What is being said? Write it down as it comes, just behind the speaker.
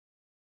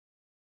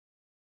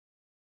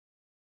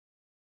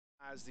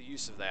As the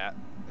use of that.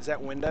 Is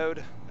that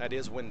windowed? That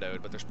is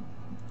windowed, but there's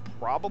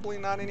probably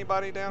not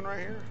anybody down right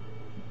here.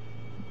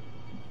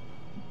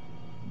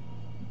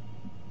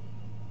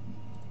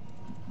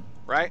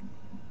 Right?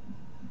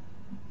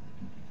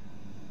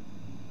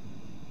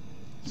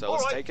 So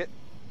let's take it.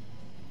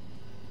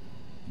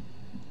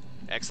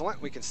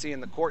 Excellent. We can see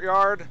in the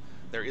courtyard.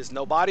 There is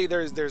nobody.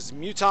 There's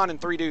Muton and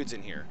 3 dudes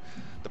in here.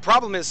 The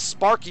problem is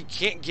Sparky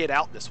can't get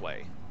out this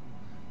way.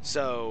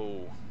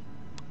 So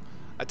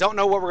I don't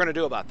know what we're going to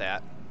do about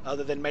that,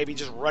 other than maybe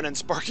just running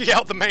Sparky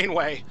out the main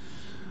way.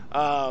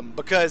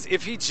 Because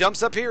if he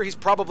jumps up here, he's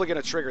probably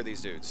going to trigger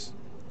these dudes.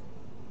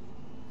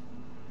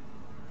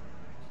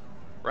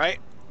 Right?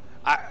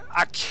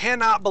 I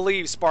cannot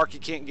believe Sparky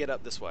can't get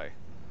up this way.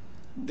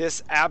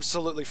 This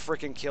absolutely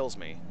freaking kills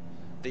me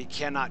that he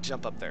cannot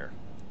jump up there.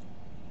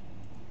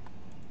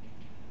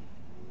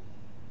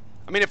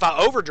 I mean, if I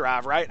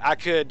overdrive, right, I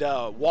could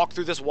walk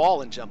through this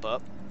wall and jump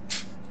up.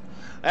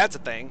 That's a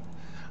thing.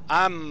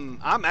 I'm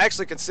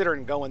actually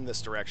considering going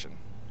this direction.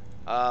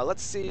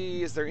 Let's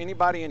see, is there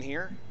anybody in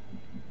here?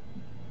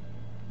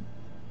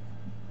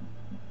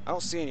 I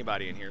don't see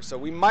anybody in here, so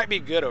we might be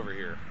good over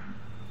here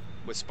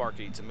with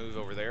Sparky to move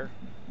over there.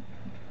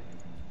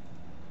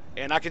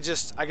 And I could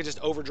just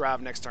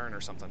overdrive next turn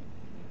or something.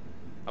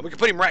 We could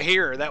put him right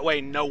here, that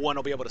way no one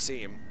will be able to see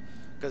him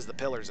because the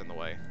pillar's in the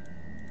way.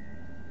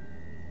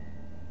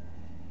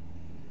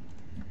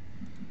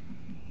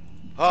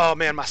 Oh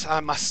man,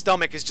 my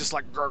stomach is just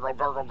like gurgle,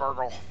 gurgle,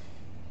 gurgle.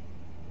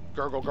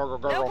 Gurgle, gurgle,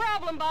 gurgle. No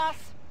problem, boss.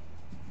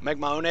 Make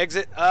my own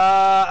exit?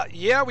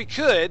 Yeah, we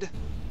could.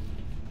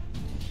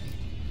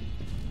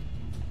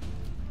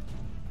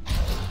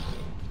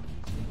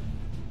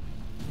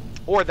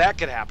 Or that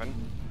could happen,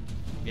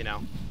 you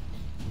know.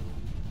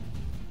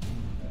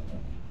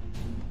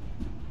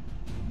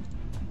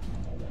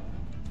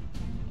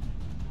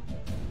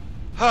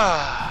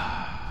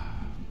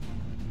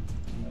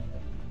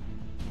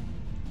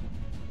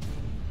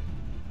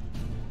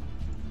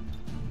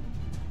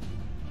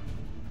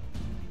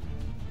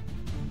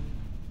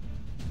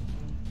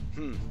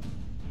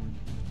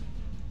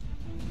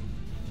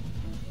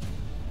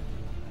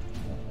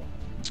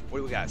 What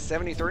do we got?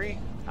 73?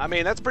 I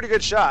mean, that's pretty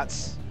good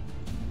shots.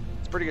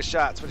 It's pretty good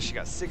shots. What does she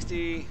got?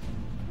 60?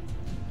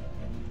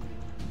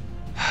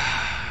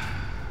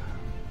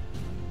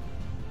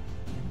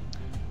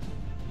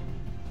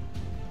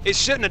 It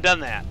shouldn't have done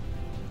that.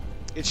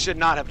 It should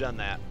not have done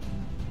that.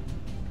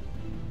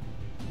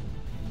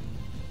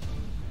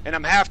 And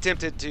I'm half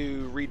tempted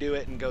to redo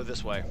it and go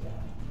this way.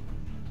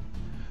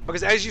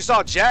 Because as you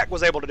saw, Jack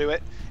was able to do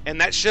it,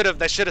 and that should have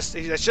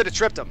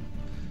tripped him.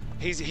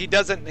 He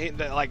doesn't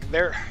like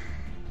there.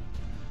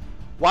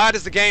 Why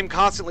does the game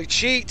constantly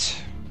cheat?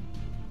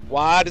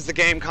 Why does the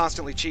game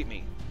constantly cheat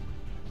me?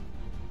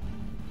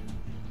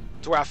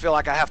 To where I feel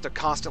like I have to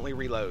constantly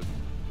reload.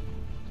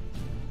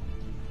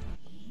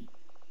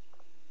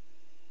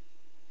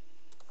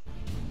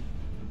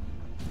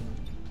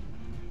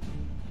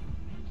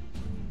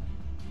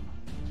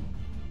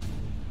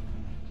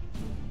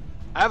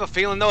 I have a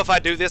feeling though if I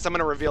do this, I'm going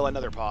to reveal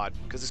another pod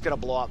because it's going to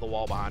blow out the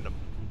wall behind him.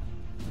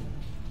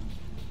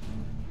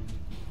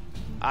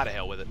 Ah, to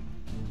hell with it.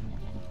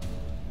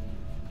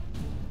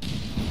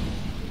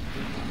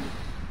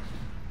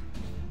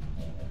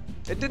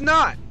 It did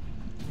not.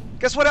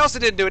 Guess what else it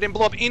didn't do? It didn't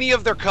blow up any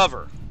of their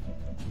cover.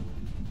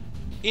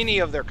 Any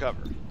of their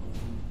cover.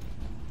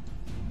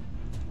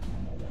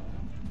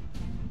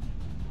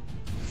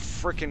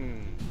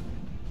 Freaking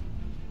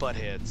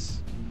buttheads.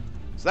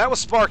 So that was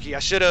Sparky. I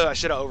should have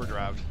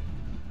overdrived.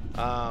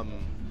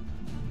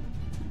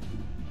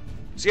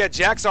 So yeah,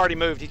 Jack's already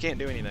moved. He can't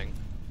do anything.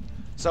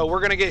 So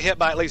we're gonna get hit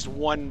by at least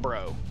one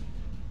bro.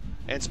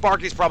 And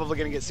Sparky's probably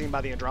gonna get seen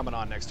by the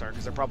Andromedon next turn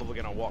because they're probably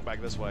gonna walk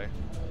back this way.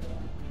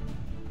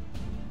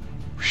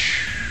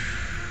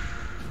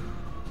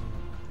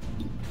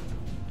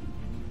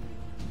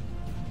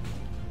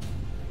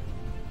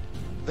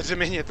 The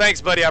Dominion.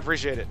 Thanks, buddy. I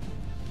appreciate it.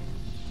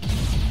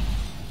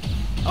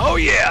 Oh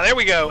yeah, there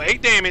we go.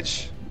 8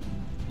 damage.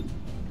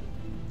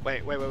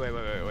 Wait.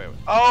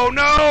 Oh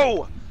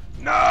no!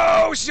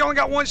 No! She only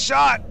got 1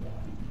 shot.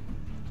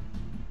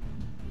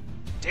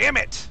 Damn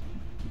it.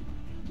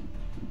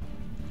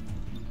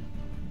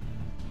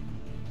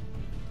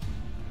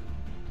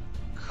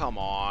 Come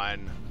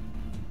on.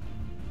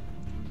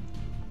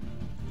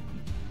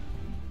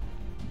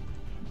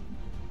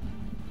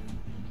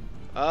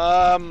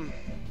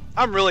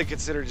 I'm really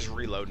considering just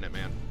reloading it,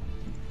 man.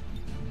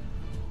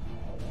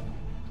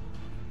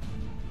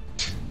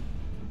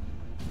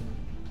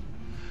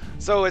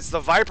 So it's the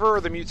Viper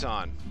or the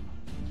Muton?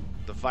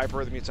 The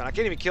Viper or the Muton. I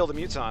can't even kill the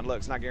Muton. Look,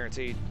 it's not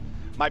guaranteed.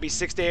 Might be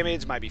 6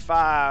 damage, might be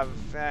 5.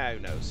 Who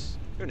knows?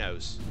 Who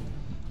knows?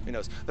 Who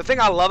knows? The thing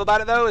I love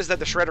about it though is that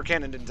the Shredder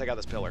Cannon didn't take out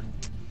this pillar.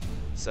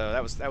 So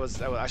that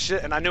was I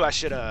should, and I knew I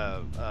should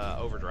have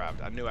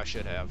overdrived. I knew I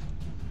should have.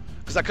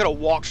 Because I could have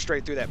walked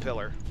straight through that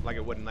pillar like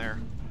it wouldn't there.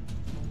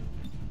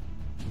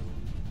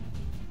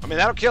 I mean,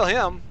 that'll kill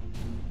him,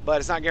 but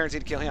it's not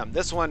guaranteed to kill him.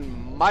 This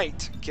one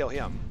might kill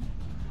him.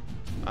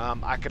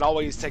 I could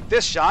always take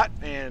this shot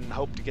and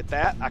hope to get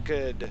that. I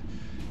could...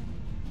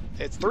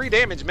 It's 3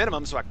 damage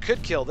minimum, so I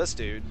could kill this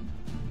dude.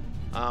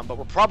 But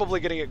we're probably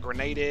going to get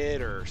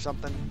grenaded or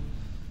something.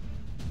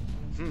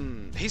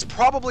 He's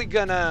probably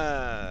going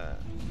to...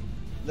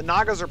 The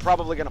Nagas are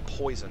probably going to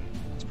poison.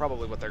 That's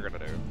probably what they're going to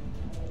do.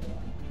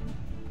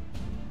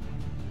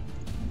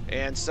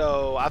 And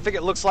so I think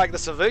it looks like the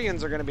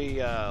civilians are going to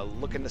be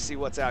looking to see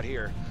what's out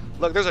here.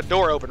 Look, there's a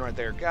door open right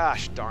there.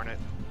 Gosh darn it.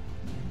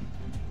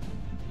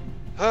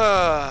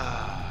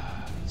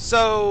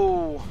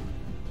 So...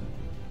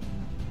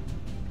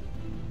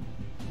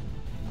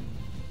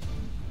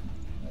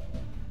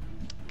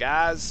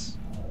 Guys.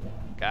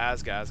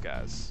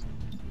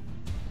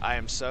 I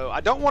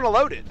don't want to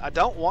load it. I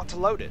don't want to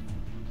load it.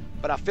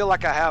 But I feel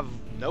like I have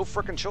no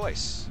frickin'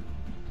 choice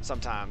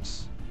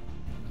sometimes.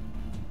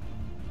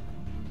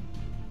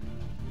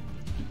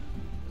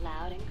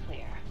 Loud and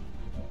clear.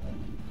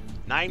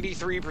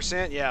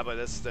 93%? Yeah, but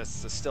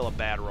that's still a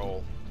bad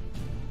roll.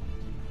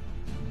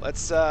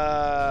 Let's, and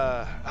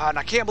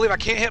I can't believe I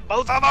can't hit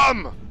both of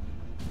them!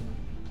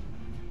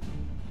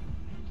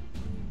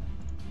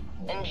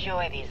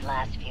 Enjoy these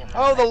last few moments.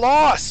 Oh, the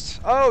Lost!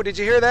 Oh, did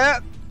you hear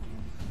that?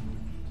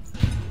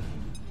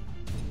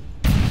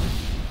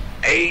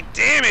 8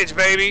 damage,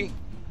 baby!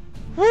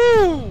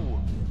 Woo!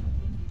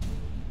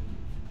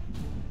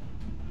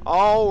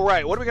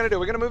 Alright, what are we gonna do?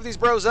 We're gonna move these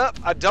bros up.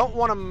 I don't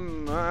want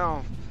them...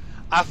 Well,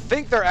 I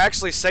think they're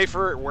actually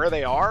safer where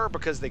they are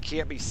because they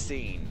can't be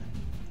seen.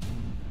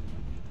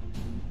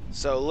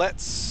 So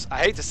let's... I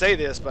hate to say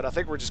this, but I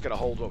think we're just gonna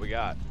hold what we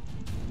got.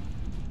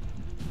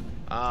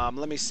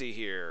 Let me see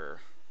here.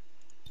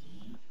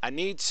 I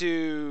need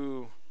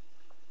to...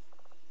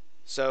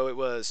 So it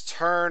was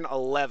turn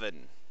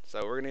 11.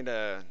 So we're gonna need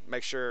to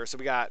make sure. So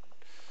we got...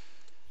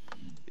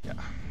 Yeah.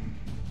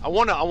 I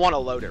wanna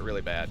load it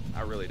really bad.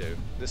 I really do.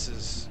 This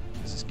is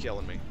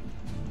killing me.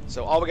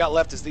 So all we got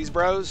left is these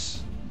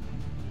bros.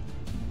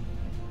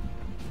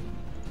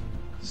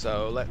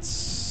 So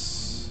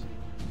let's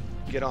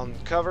get on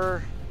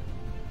cover.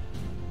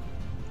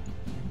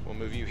 We'll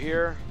move you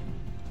here.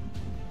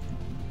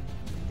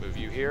 Move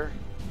you here.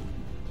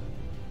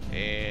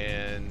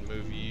 And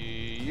move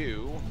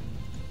you.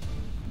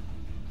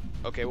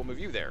 Okay, we'll move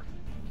you there.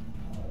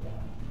 I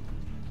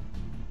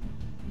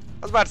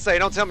was about to say,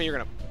 don't tell me you're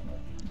gonna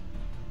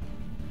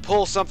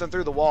pull something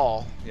through the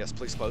wall. Yes,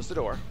 please close the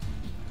door.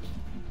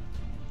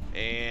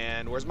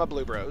 And where's my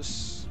blue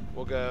bros?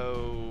 We'll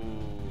go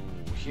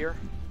here.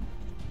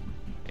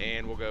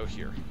 And we'll go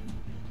here.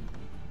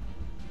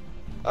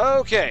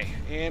 Okay,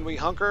 and we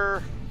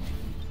hunker,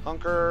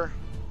 hunker,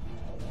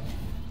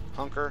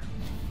 hunker,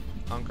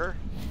 hunker,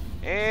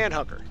 and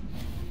hunker,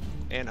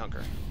 and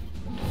hunker.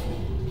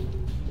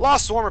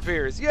 Lost swarm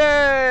appears.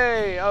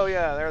 Yay! Oh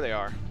yeah, there they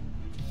are.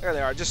 There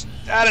they are. Just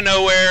out of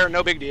nowhere.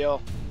 No big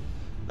deal.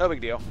 No big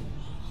deal.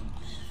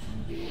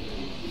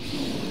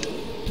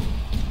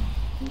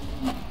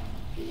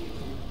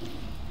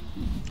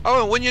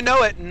 Oh, and when you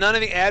know it, none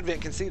of the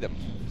Advent can see them.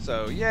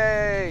 So,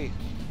 yay!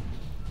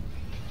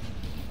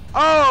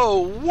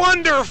 Oh,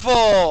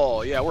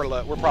 wonderful! Yeah, we're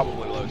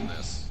probably loading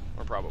this.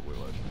 We're probably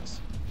loading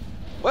this.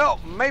 Well,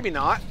 maybe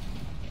not.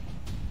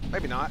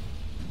 Maybe not.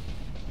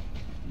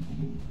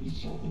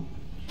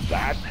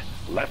 That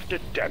left a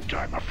dent,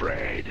 I'm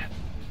afraid.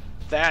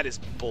 That is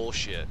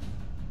bullshit.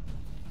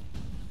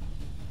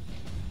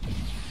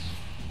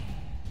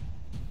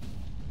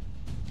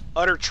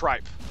 Utter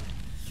tripe.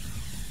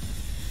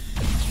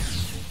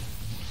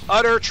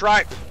 Utter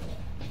tripe.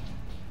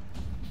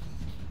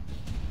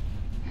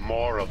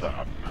 More of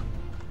them.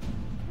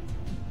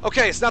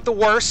 Okay, it's not the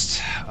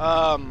worst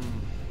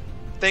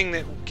thing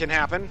that can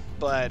happen,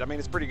 but I mean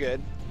it's pretty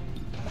good.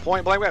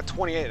 Point blank, we got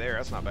 28 there.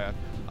 That's not bad.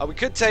 We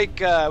could take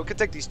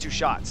these 2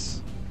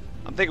 shots.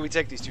 I'm thinking we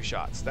take these 2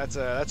 shots. That's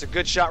a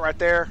good shot right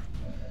there.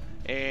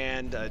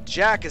 And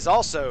Jack is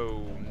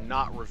also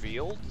not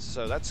revealed,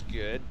 so that's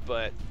good.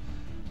 But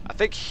I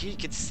think he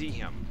could see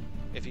him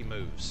if he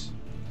moves,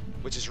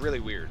 which is really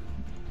weird.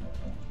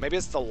 Maybe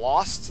it's the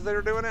Lost that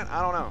are doing it.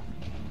 I don't know.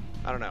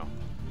 I don't know.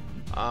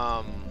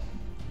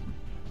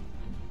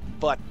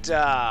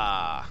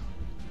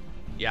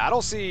 Yeah, I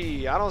don't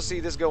see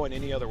this going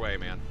any other way,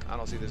 man. I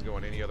don't see this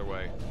going any other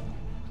way.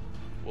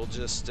 We'll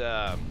just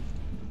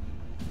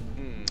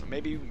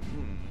maybe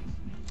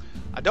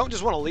I don't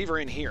just want to leave her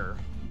in here.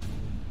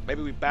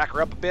 Maybe we back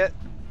her up a bit.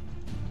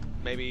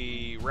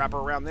 Maybe wrap her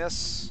around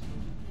this.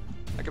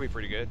 That could be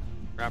pretty good.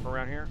 Wrap her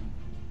around here.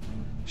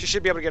 She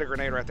should be able to get a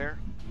grenade right there.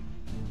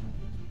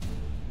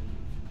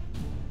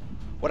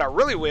 What I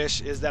really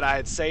wish is that I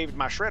had saved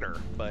my shredder,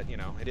 but you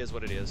know, it is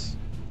what it is.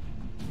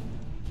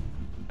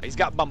 He's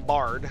got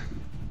bombard,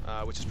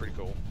 which is pretty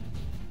cool.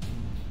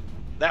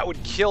 That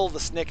would kill the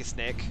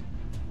Snick-a-Snick,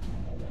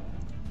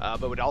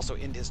 but would also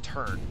end his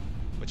turn,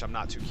 which I'm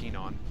not too keen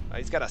on.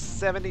 He's got a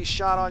 70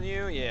 shot on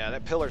you. Yeah,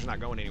 that pillar's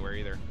not going anywhere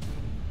either.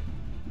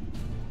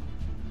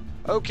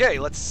 Okay,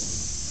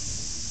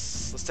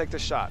 let's take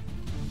this shot.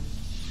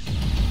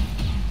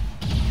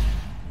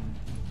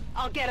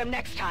 I'll get him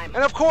next time.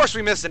 And of course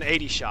we missed an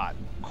 80 shot.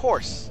 Of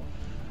course.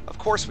 Of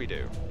course we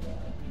do.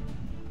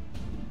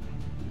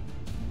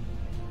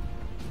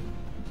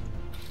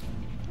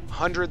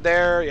 $100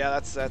 there. Yeah,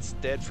 that's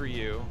dead for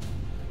you.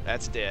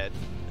 That's dead.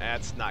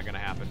 That's not gonna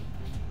happen.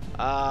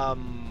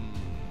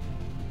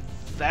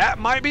 That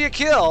might be a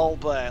kill,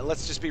 but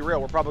let's just be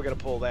real. We're probably gonna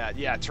pull that.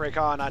 Yeah,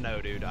 Traycon, I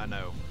know, dude. I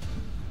know.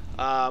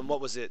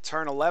 What was it?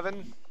 Turn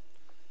 11.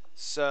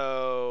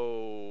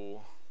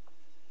 So.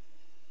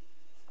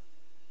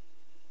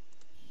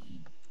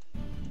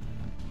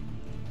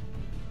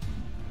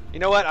 You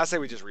know what? I say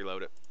we just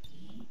reload it.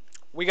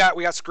 We got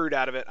screwed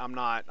out of it. I'm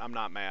not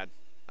mad.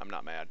 I'm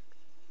not mad.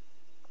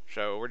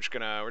 So we're just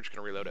gonna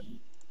reload it.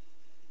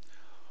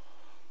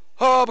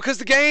 Oh, because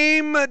the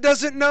game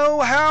doesn't know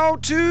how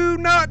to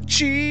not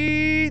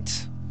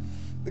cheat.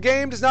 The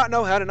game does not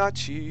know how to not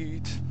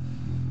cheat.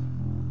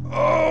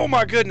 Oh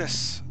my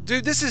goodness.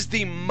 Dude, this is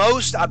the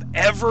most I've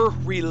ever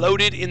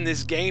reloaded in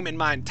this game in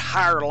my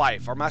entire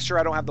life. I'm not sure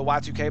I don't have the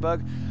Y2K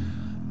bug.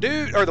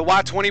 Dude, or the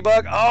Y20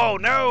 bug. Oh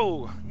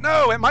no.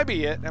 No, it might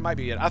be it. It might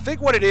be it. I think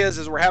what it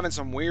is we're having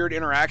some weird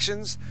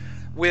interactions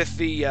with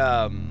the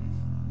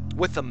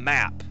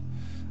map.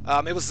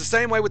 It was the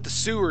same way with the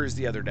sewers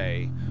the other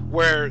day,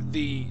 where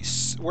the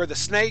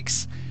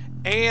snakes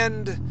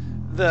and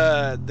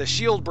the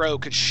shield bro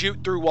could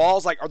shoot through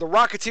walls, or the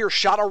Rocketeer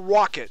shot a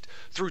rocket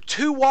through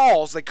 2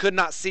 walls they could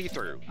not see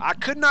through. I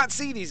could not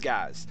see these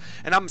guys,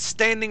 and I'm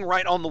standing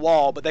right on the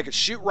wall, but they could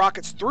shoot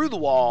rockets through the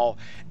wall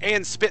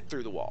and spit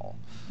through the wall.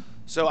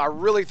 So I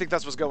really think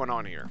that's what's going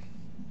on here.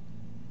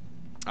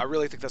 I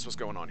really think that's what's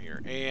going on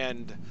here.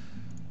 And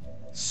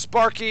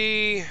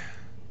Sparky,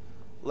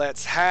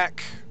 let's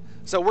hack.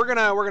 So we're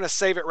gonna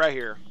save it right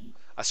here.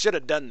 I should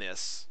have done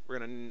this. We're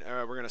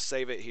gonna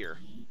save it here,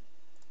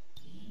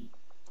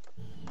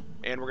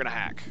 and we're gonna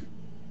hack.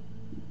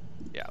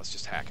 Yeah, let's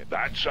just hack it.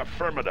 That's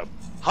affirmative.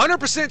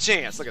 100%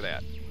 chance. Look at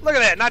that. Look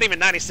at that. Not even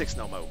 96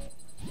 no mo.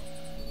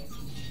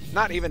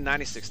 Not even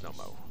 96 no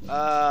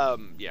mo.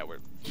 Yeah, we're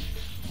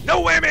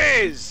no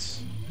whammies.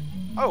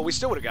 Oh, we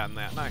still would have gotten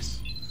that. Nice.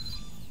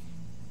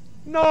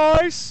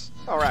 Nice.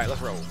 All right,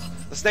 let's roll.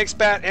 The snake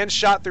spat and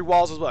shot through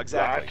walls as well.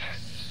 Exactly.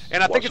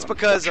 And I think it's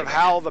because of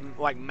how the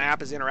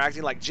map is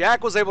interacting. Like,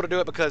 Jack was able to do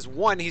it because,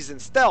 one, he's in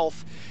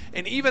stealth,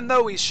 and even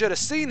though he should have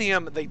seen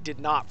him, they did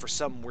not for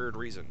some weird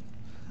reason.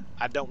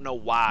 I don't know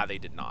why they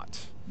did not.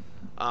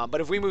 But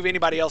if we move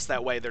anybody else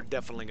that way, they're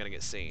definitely going to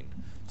get seen.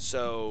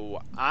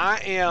 So I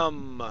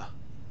am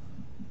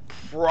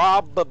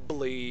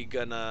probably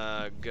going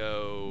to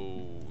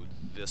go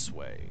this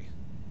way.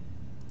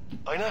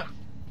 I know.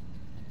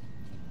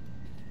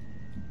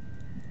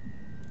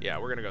 Yeah,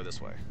 we're going to go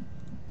this way.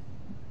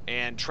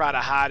 And try to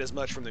hide as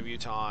much from the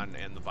Muton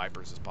and the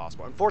Vipers as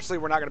possible. Unfortunately,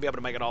 we're not going to be able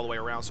to make it all the way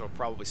around, so we'll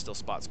probably still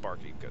spot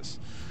Sparky, because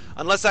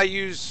unless I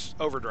use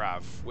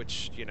overdrive,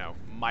 which, you know,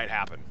 might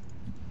happen.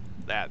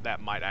 That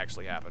might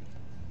actually happen.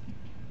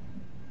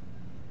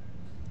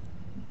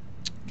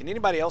 Can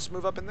anybody else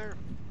move up in there?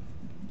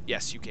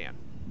 Yes, you can.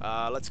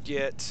 Let's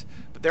get...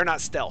 But they're not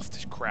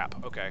stealthed.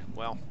 Crap. Okay,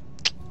 well.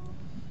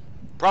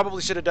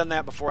 Probably should have done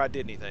that before I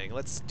did anything.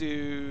 Let's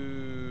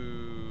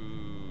do...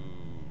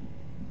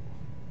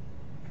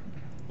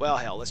 Well,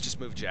 hell, let's just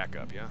move Jack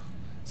up, yeah?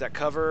 Is that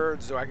cover?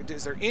 Is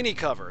there any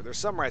cover? There's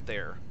some right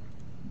there.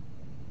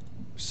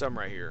 There's some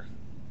right here.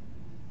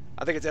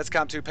 I think it's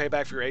Xcom 2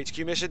 payback for your HQ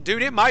mission.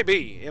 Dude, it might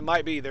be. It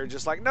might be. They're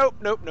just like, nope,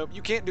 nope, nope.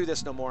 You can't do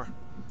this no more.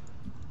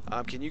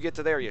 Can you get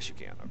to there? Yes, you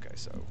can. Okay,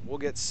 so we'll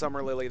get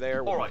Summer Lily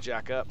there. We'll move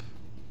Jack up.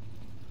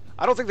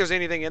 I don't think there's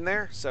anything in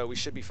there, so we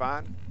should be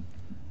fine.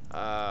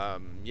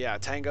 Yeah,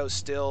 Tango's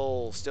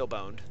still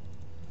boned.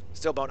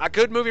 Still boned. I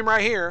could move him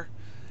right here,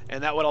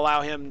 and that would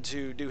allow him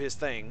to do his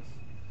thing.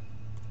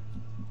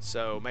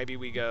 So maybe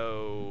we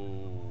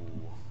go...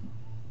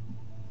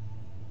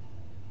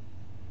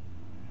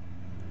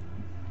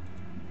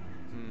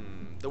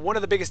 One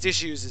of the biggest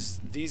issues is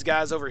these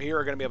guys over here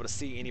are going to be able to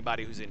see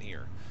anybody who's in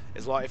here,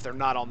 as long if they're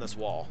not on this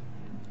wall.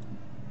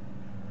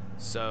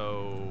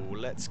 So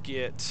let's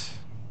get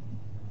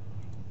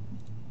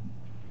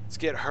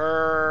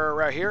her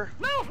right here.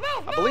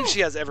 I believe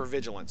she has ever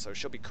vigilant, so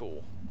she'll be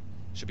cool.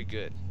 She'll be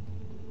good.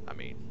 I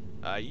mean,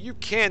 you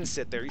can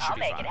sit there. You should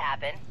be fine. I'll make it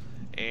happen.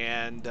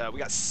 And we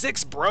got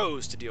 6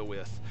 bros to deal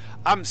with.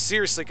 I'm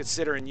seriously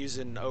considering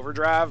using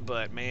overdrive,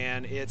 but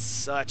man, it's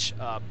such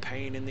a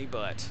pain in the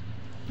butt.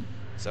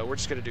 So we're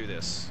just going to do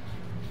this.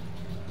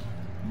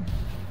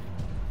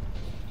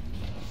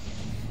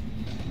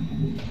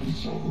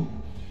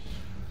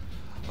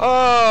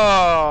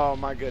 Oh,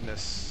 my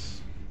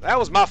goodness. That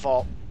was my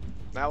fault.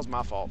 That was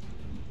my fault.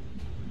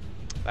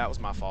 That was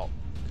my fault.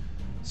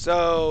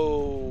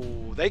 So,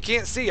 they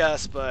can't see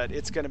us, but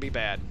it's going to be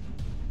bad.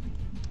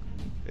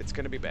 It's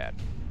going to be bad.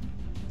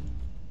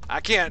 I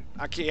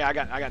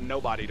got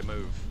nobody to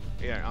move.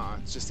 Yeah,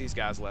 it's just these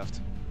guys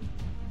left.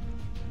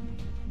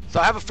 So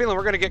I have a feeling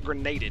we're going to get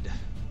grenaded.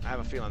 I have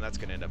a feeling that's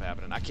going to end up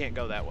happening. I can't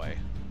go that way.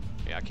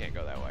 Yeah, I can't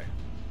go that way.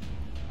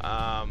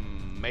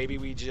 Maybe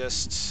we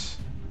just...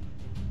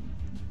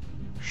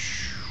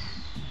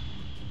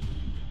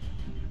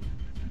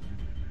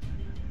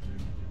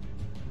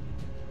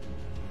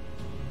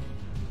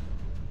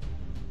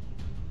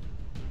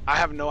 I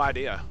have no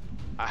idea.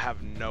 I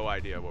have no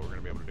idea what we're going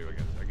to be able to do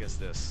against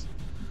this.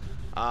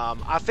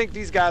 I think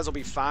these guys will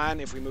be fine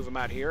if we move them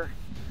out here.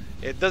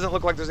 It doesn't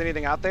look like there's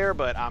anything out there,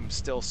 but I'm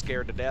still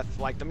scared to death.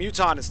 Like, the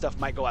Muton and stuff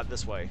might go out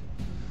this way.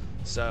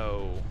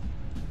 So,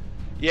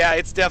 yeah,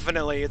 it's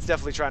definitely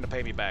trying to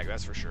pay me back,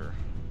 that's for sure.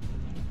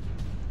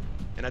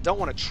 And I don't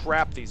want to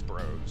trap these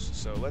bros,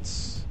 so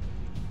let's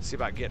see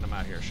about getting them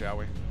out here, shall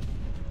we?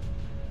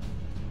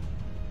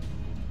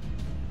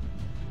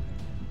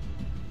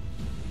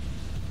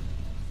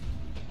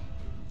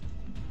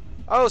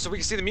 Oh, so we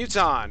can see the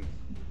Muton.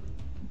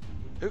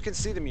 Who can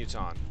see the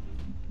Muton?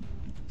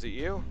 Is it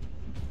you?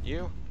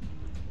 You?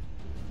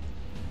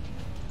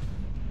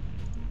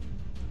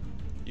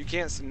 You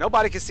can't see.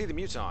 Nobody can see the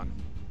Muton.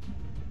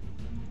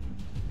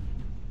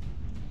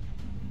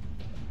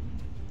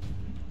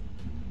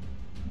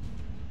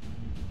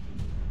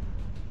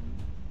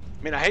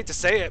 I mean, I hate to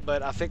say it,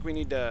 but I think we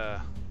need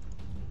to...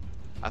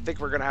 I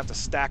think we're going to have to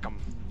stack them.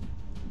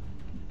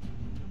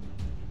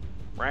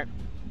 Right?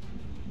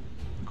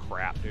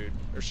 Crap, dude.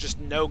 There's just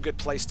no good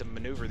place to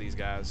maneuver these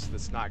guys.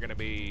 That's not going to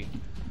be...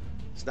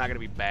 It's not going to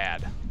be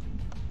bad.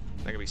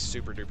 It's not going to be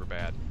super duper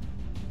bad.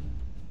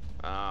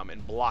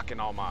 And blocking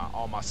all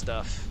my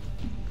stuff.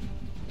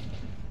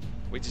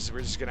 We're just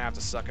going to have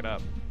to suck it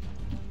up.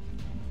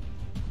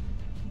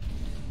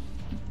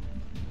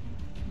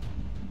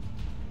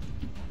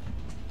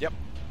 Yep.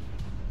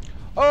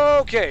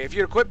 Okay, if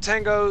you equip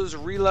Tango's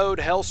Reload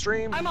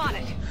Hellstream... I'm on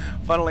it.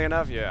 Funnily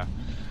enough, yeah.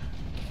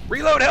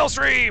 Reload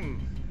Hellstream!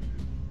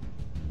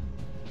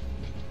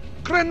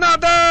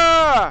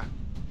 Grenada!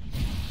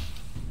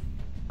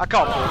 I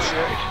call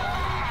bullshit.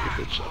 If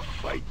it's a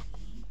fight.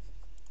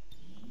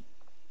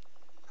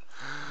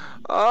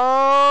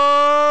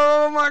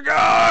 Oh my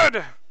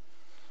god!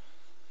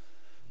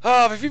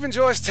 If you've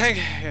enjoyed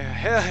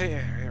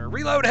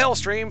Reload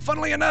Hellstream,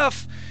 funnily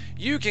enough,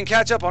 you can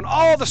catch up on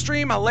all the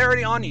stream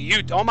hilarity on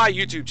my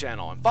YouTube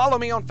channel and follow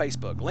me on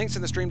Facebook. Links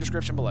in the stream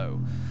description below.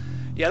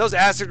 Yeah, those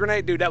acid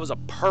grenade, dude, that was a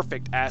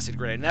perfect acid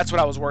grenade, and that's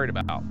what I was worried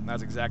about.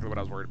 That's exactly what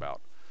I was worried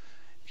about.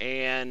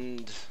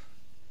 And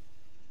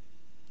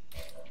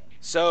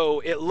so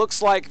it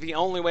looks like the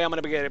only way I'm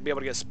going to be able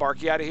to get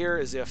Sparky out of here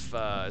is if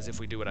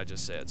we do what I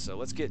just said. So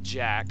let's get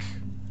Jack.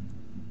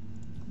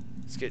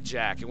 Let's get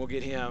Jack, and we'll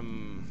get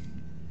him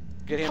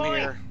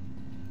here.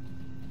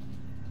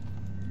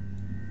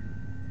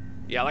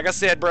 Yeah, like I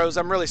said, bros,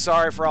 I'm really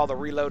sorry for all the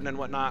reloading and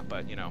whatnot,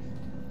 but you know.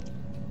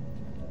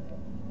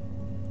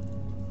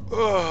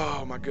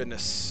 Oh my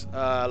goodness.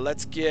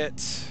 Let's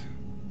get.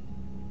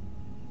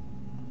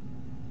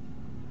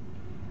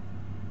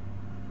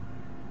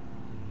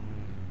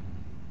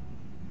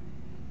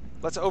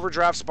 Let's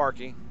overdrive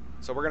Sparky.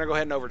 So we're going to go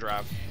ahead and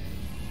overdrive.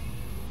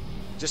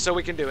 Just so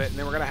we can do it, and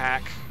then we're going to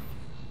hack.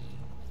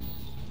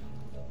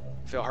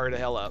 Phil, hurry the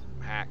hell up.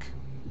 Hack.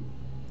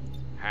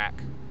 Hack.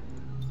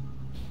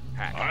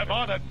 Hack. I'm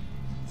on it.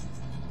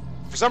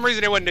 For some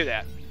reason, it wouldn't do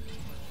that.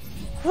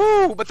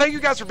 Woo! But thank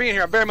you guys for being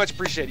here. I very much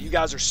appreciate it. You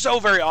guys are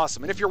so very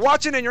awesome. And if you're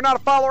watching and you're not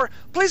a follower,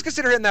 please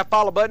consider hitting that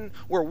follow button.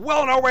 We're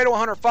well on our way to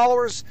 100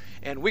 followers,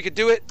 and we could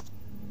do it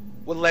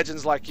with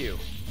legends like you.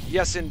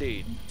 Yes,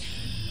 indeed.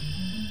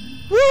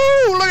 Woo!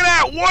 Look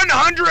at that!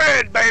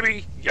 100,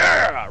 baby!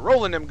 Yeah!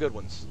 Rolling them good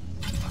ones.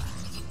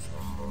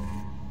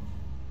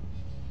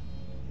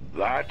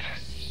 That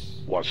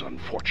was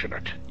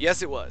unfortunate.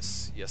 Yes, it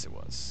was. Yes, it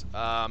was.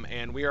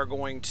 And we are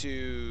going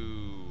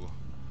to...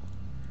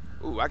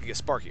 Ooh, I could get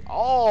Sparky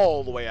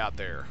all the way out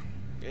there.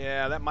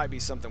 Yeah, that might be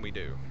something we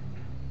do.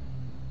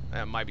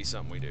 That might be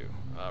something we do.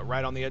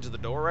 Right on the edge of the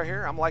door right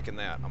here. I'm liking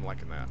that. I'm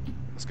liking that.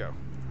 Let's go.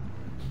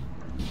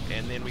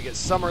 And then we get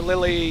Summer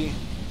Lily...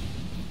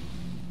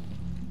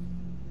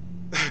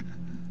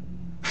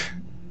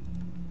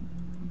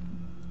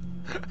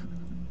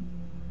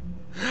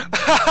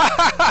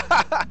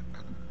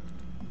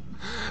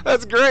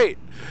 That's great.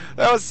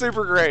 That was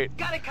super great.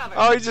 Got it covered.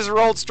 Oh, he just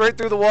rolled straight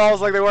through the walls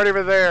like they weren't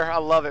even there. I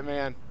love it,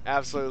 man.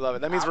 Absolutely love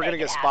it. That means we're going to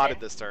get spotted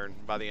this turn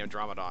by the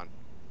Andromedon.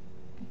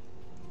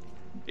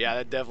 Yeah,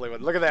 that definitely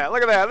would. Look at that.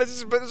 Look at that.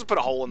 Let's just put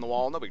a hole in the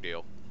wall. No big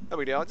deal. No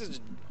big deal.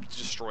 Just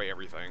destroy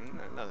everything.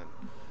 Nothing.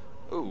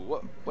 Ooh,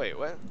 what? Wait,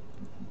 what?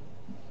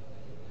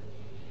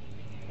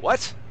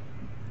 What?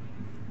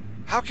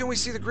 How can we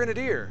see the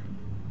Grenadier?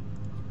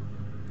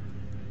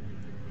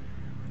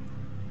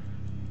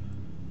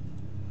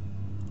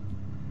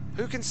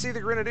 Who can see the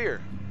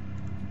Grenadier?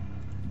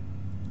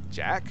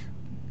 Jack?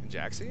 Can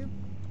Jack see him?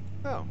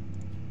 No.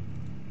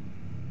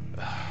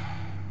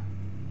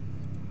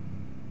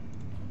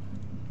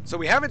 So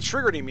we haven't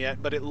triggered him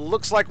yet, but it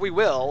looks like we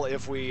will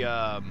if we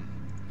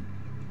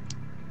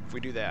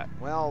do that.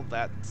 Well,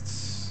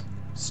 that's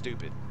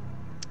stupid.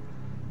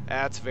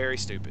 That's very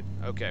stupid.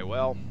 Okay,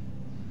 well.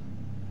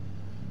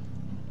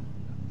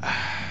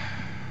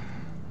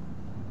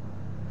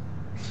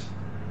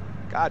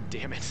 God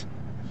damn it.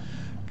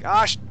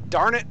 Gosh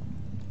darn it.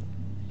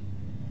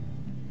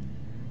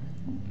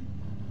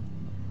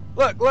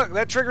 Look, look,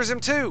 that triggers him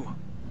too.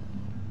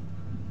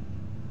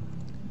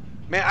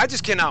 Man, I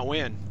just cannot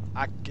win.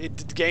 The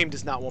game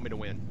does not want me to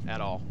win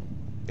at all.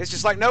 It's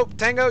just like, nope,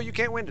 Tango, you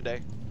can't win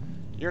today.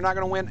 You're not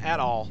going to win at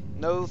all.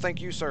 No,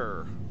 thank you,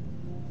 sir.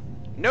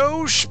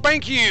 No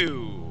spank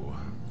you.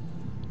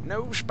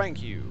 No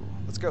spank you.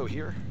 Let's go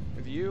here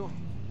with you.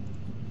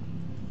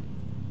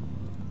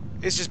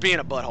 It's just being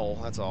a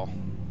butthole, that's all.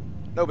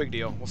 No big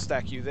deal. We'll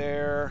stack you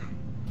there.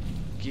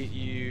 Get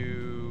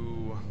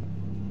you...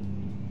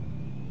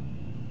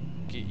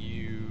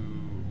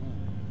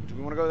 Do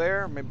we want to go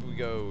there? Maybe we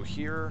go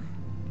here.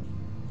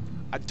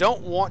 I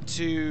don't want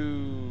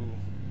to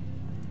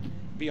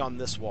be on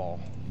this wall.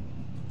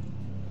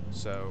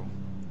 So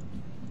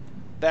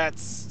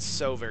that's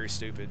so very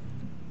stupid.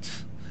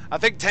 I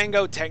think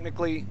Tango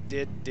technically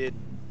did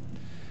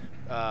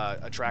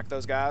attract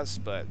those guys,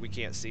 but we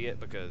can't see it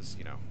because,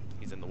 you know,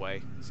 he's in the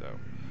way. So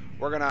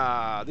we're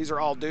gonna, these are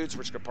all dudes,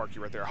 we're just gonna park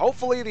you right there.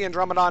 Hopefully the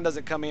Andromedon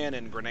doesn't come in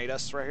and grenade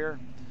us right here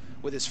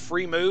with his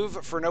free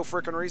move for no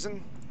freaking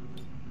reason.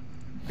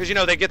 Because, you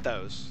know, they get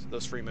those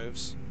free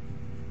moves.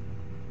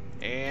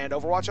 And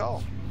Overwatch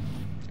all.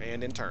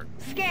 And in turn.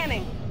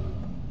 Scanning.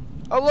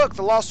 Oh, look,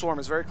 the Lost Swarm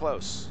is very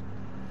close.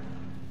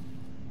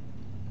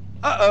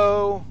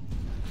 Uh-oh.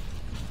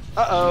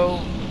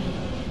 Uh-oh.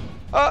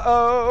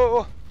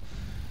 Uh-oh.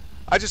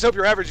 I just hope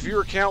your average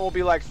viewer count will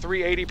be like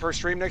 380 per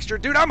stream next year.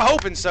 Dude, I'm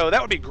hoping so.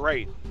 That would be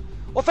great.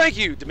 Well, thank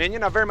you,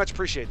 Dominion. I very much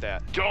appreciate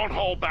that. Don't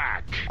hold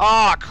back.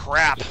 Ah,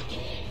 crap.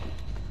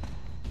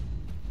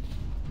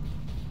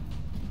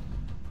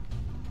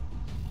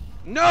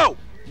 No!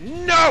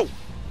 No!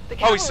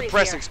 Oh, he's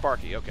suppressing here.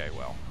 Sparky. Okay,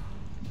 well.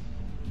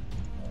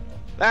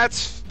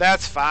 That's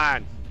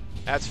fine.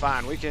 That's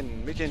fine. We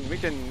can get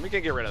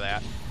rid of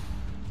that.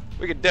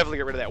 We can definitely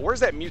get rid of that. Where's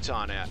that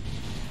Muton at?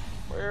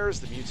 Where's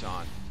the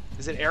Muton?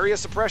 Is it area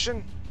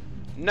suppression?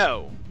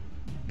 No.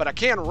 But I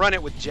can run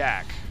it with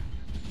Jack.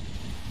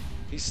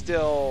 He's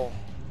still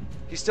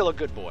a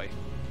good boy.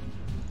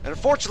 And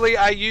unfortunately,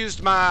 I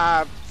used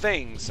my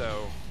thing,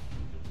 so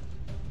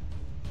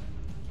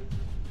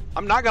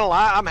I'm not gonna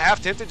lie, I'm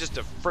half tempted just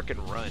to frickin'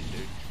 run,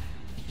 dude.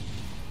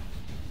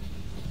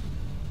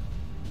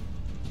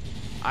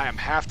 I am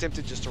half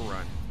tempted just to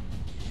run.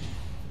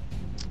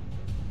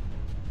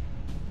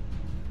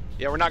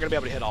 Yeah, we're not gonna be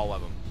able to hit all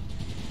of them.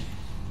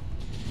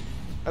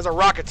 As a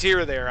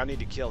Rocketeer there, I need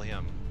to kill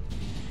him.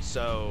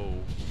 So,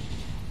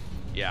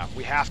 yeah,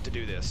 we have to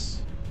do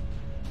this.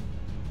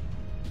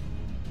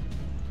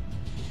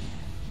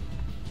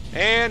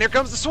 And here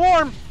comes the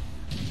swarm!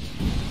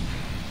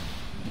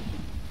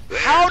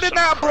 How did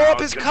that blow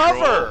up his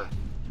cover?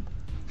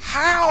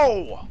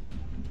 How?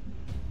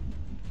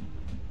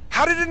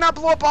 How did it not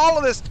blow up all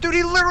of this? Dude,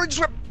 he literally just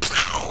went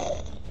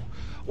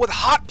with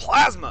hot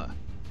plasma.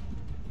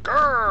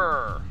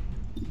 Grr.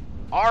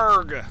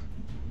 Arg.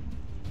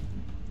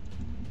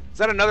 Is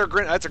that another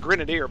that's a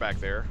grenadier back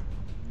there.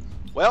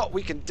 Well,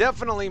 we can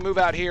definitely move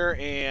out here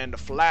and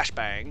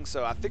flashbang,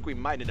 so I think we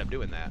might end up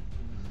doing that.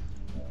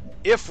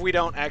 If we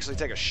don't actually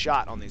take a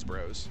shot on these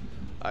bros.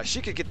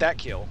 She could get that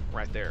kill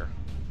right there.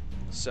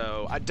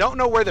 So, I don't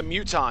know where the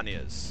Muton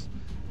is.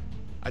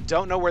 I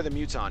don't know where the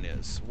Muton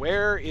is.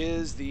 Where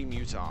is the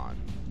Muton?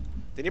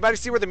 Did anybody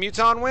see where the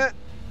Muton went?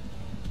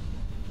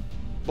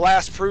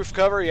 Blast proof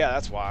cover? Yeah,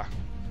 that's why.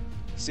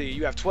 See,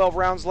 you have 12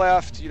 rounds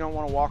left. You don't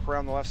want to walk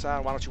around the left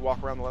side. Why don't you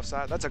walk around the left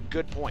side? That's a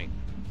good point.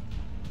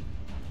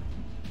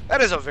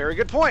 That is a very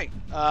good point.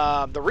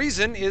 The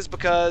reason is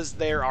because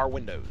there are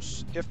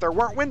windows. If there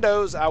weren't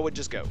windows, I would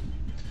just go.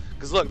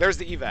 Because look, there's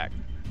the evac.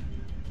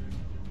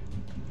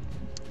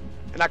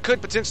 And I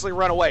could potentially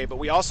run away, but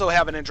we also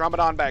have an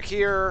Andromedon back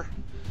here.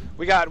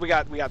 We got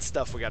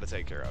stuff we got to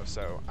take care of.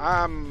 So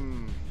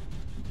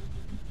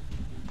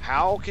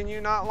how can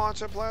you not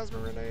launch a plasma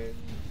grenade?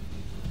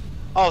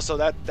 Oh, so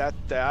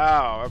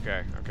oh,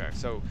 okay.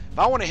 So if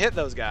I want to hit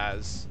those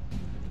guys,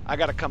 I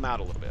got to come out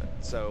a little bit.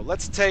 So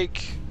let's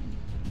take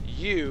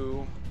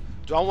you.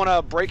 Do I want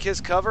to break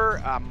his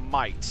cover? I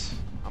might.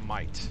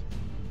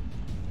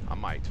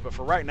 But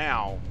for right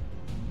now,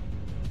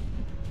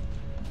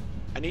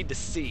 I need to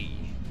see.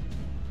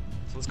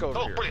 So let's go over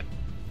here. Brilliant.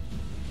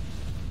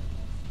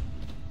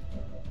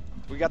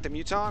 We got the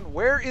Muton.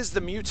 Where is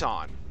the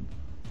Muton?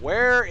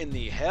 Where in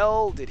the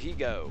hell did he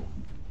go?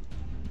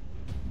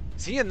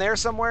 Is he in there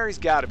somewhere? He's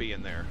got to be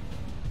in there.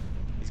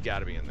 He's got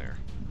to be in there.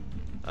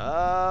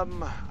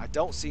 I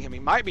don't see him. He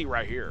might be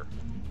right here.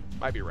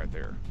 Might be right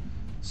there.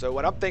 So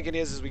what I'm thinking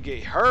is we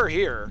get her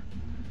here,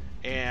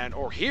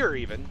 or here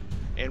even,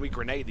 and we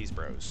grenade these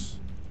bros.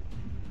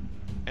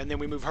 And then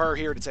we move her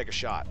here to take a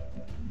shot.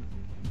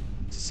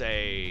 To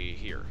say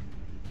here.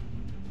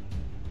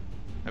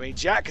 I mean,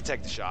 Jack could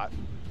take the shot.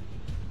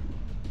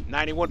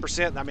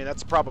 91%, I mean,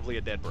 that's probably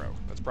a dead bro.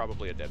 That's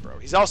probably a dead bro.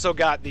 He's also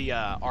got the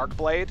arc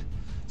blade,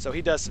 so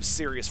he does some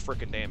serious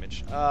freaking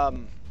damage.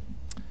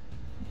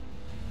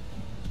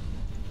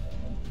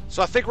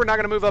 So I think we're not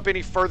going to move up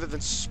any further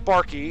than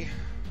Sparky.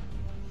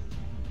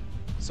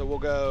 So we'll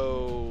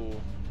go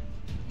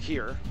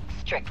here.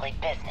 Strictly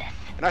business.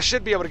 And I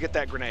should be able to get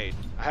that grenade.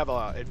 I have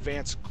an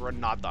advanced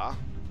granada.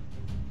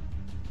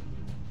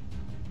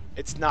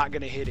 It's not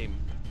going to hit him.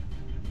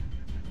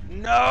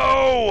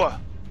 No!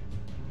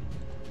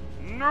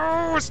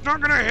 No, it's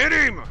not gonna hit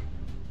him!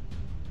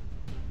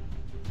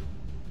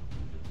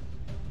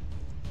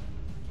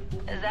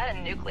 Is that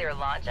a nuclear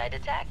launch I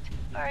detect?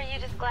 Or are you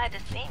just glad to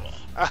see me?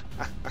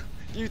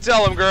 You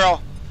tell him,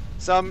 girl.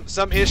 Some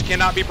ish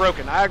cannot be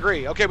broken. I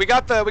agree. Okay, we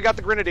got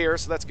the grenadier,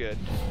 so that's good.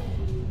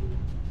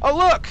 Oh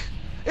look!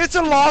 It's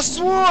a lost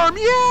swarm!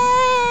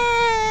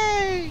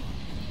 Yay!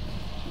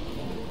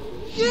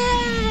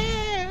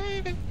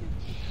 Yay!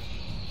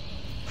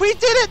 We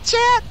did it,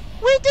 chat!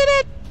 We did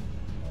it!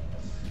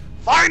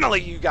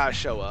 Finally, you guys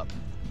show up.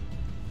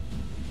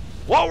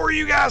 What were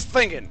you guys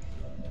thinking?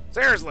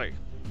 Seriously.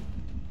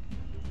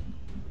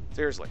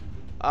 Seriously.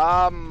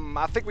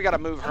 I think we gotta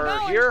move her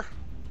here.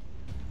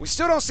 We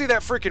still don't see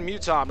that freaking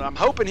Muton, but I'm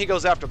hoping he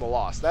goes after the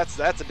Lost. That's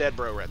a dead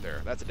bro right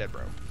there. That's a dead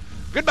bro.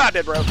 Goodbye,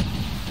 dead bro.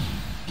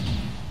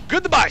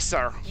 Goodbye,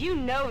 sir. You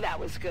know that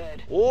was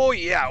good. Oh,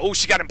 yeah. Oh,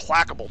 she got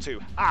implacable, too.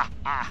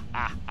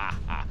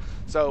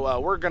 So,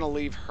 we're gonna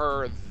leave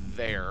her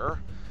there.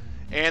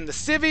 And the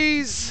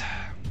civvies...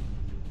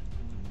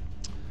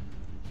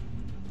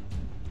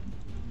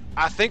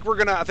 I think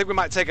we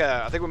might take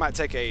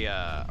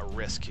a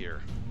risk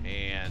here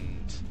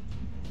and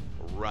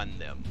run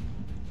them.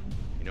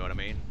 You know what I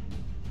mean?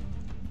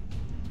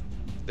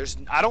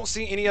 I don't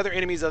see any other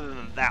enemies other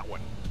than that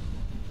one.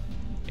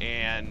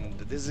 And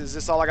is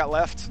this all I got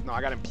left? No,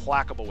 I got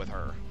implacable with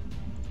her.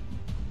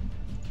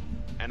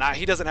 And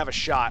he doesn't have a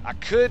shot. I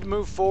could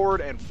move forward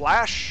and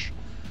flash,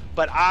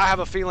 but I have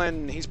a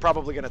feeling he's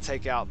probably going to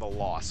take out the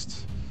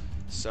Lost.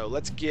 So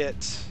let's get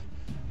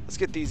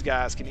these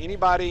guys. Can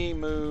anybody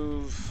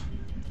move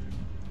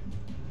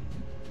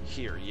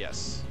here?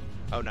 Yes.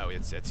 Oh no,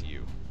 it's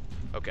you.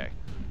 Okay.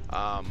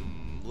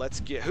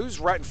 Let's get, who's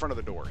right in front of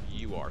the door?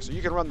 You are. So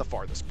you can run the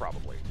farthest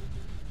probably.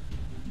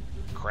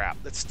 Crap.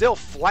 It's still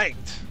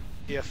flanked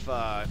if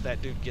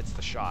that dude gets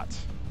the shot.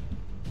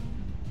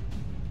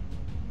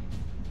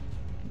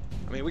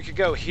 I mean, we could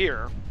go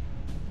here.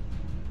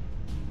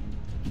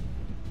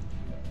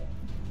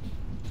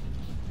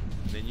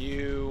 And then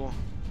you...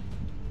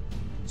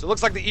 So it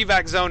looks like the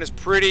evac zone is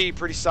pretty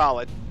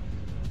solid.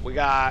 We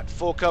got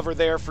full cover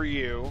there for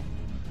you.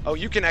 Oh,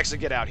 you can actually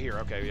get out here.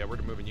 Okay, yeah, we're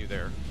moving you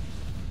there.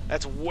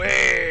 That's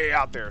way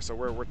out there, so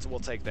we'll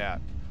take that.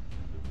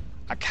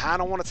 I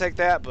kind of want to take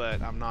that,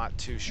 but I'm not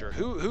too sure.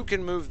 Who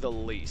can move the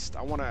least?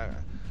 I want to...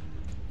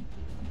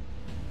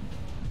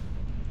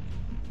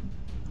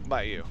 What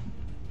about you?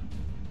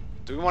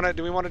 Do we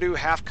want to do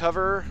half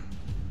cover?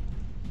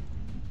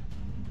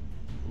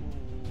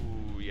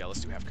 Ooh, yeah,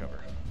 let's do half cover.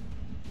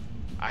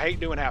 I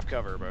hate doing half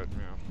cover, but you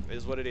know, it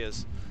is what it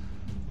is.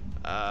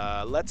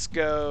 Let's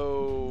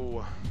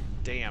go...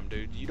 Damn,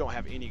 dude, you don't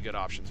have any good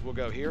options. We'll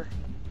go here.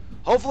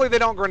 Hopefully they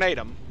don't grenade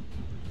them.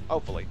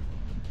 Hopefully.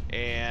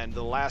 And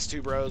the last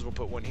two bros, we'll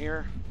put one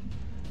here.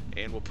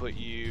 And we'll put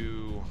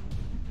you...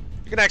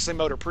 You can actually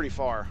motor pretty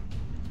far.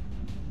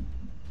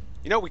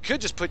 You know, we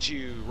could just put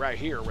you right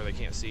here where they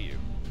can't see you.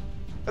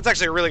 That's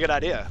actually a really good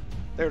idea.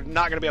 They're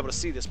not going to be able to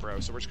see this bro,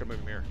 so we're just going to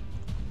move him here.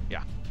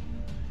 Yeah.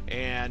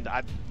 And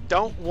I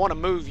don't want to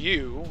move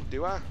you,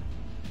 do I?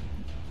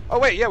 Oh,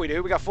 wait, yeah, we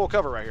do. We got full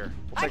cover right here.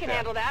 We'll take I can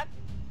handle that.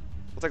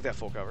 We'll take that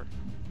full cover.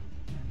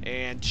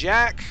 And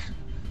Jack...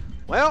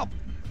 Well,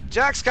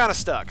 Jack's kind of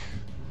stuck.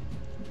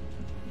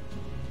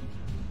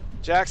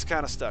 Jack's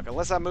kind of stuck.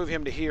 Unless I move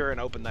him to here and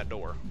open that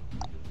door.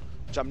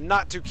 Which I'm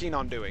not too keen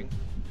on doing.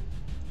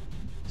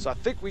 So I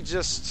think we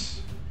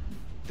just...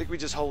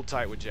 hold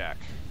tight with Jack.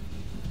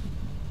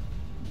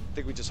 I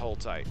think we just hold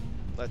tight.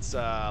 Let's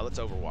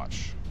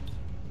Overwatch.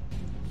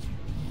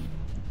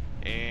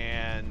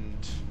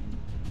 And...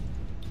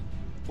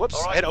 Whoops,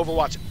 All right. hit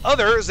Overwatch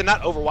others and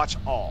not Overwatch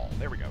all.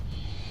 There we go.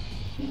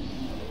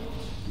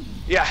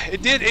 Yeah,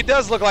 it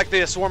does look like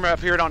the swarm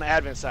appeared on the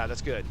Advent side.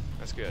 That's good.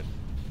 That's good.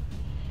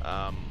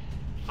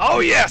 Oh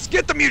yes,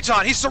 get the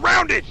Muton. He's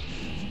surrounded.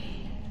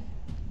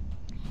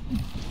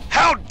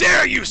 How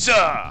dare you,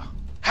 sir?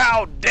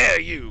 How dare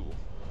you?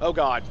 Oh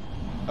God.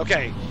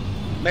 Okay.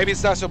 Maybe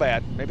it's not so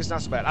bad. Maybe it's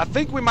not so bad. I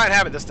think we might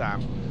have it this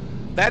time.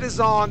 That is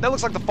on... That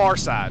looks like the far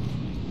side,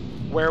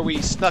 where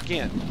we snuck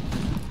in.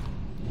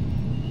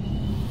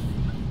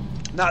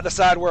 Not the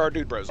side where our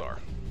dude bros are.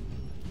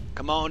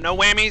 Come on, no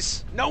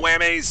whammies. No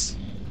whammies.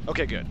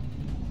 Okay, good.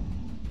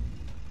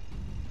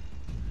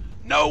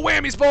 No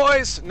whammies,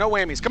 boys. No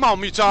whammies. Come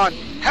on, Muton.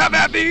 Have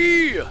at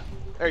thee.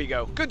 There you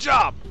go. Good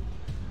job.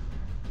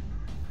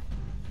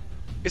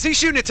 Is he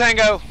shooting at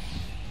Tango?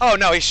 Oh,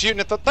 no, he's shooting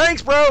at the...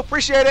 Thanks, bro.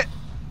 Appreciate it.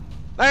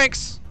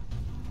 Thanks.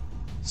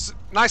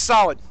 Nice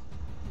solid.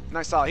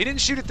 Nice solid. He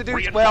didn't shoot at the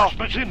dudes. Well,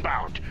 Reinforcements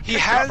inbound. he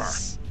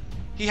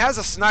has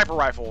a sniper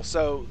rifle,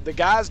 so the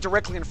guys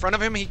directly in front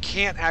of him, he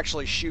can't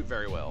actually shoot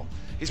very well.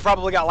 He's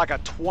probably got like a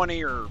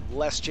 20 or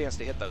less chance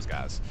to hit those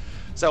guys.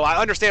 So I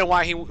understand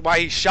why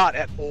he shot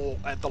at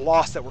the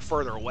Lost that were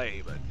further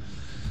away, but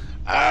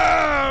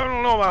I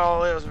don't know about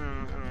all this.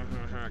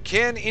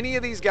 Can any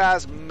of these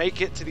guys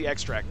make it to the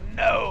extract?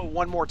 No.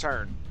 One more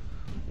turn.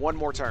 One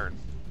more turn.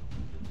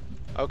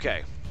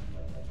 Okay.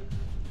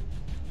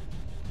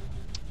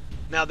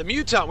 Now the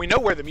Muton, we know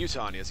where the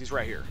Muton is. He's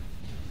right here.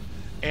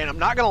 And I'm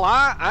not going to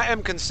lie, I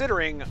am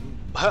considering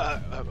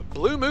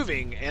blue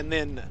moving and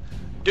then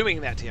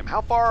doing that to him.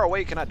 How far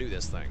away can I do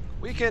this thing?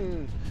 We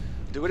can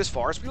do it as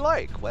far as we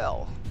like.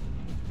 Well,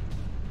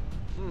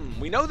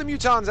 we know the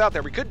Muton's out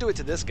there. We could do it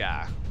to this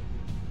guy.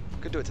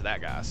 Could do it to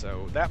that guy.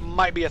 So that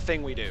might be a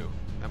thing we do.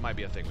 That might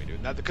be a thing we do.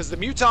 Now, because the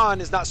Muton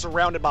is not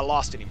surrounded by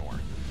Lost anymore.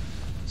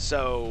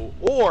 So,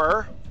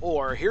 or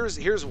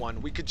here's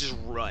one. We could just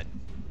run.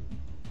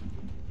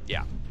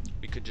 Yeah,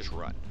 we could just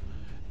run.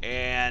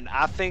 And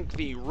I think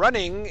the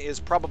running is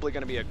probably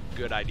going to be a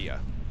good idea.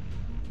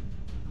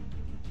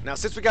 Now,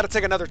 since we got to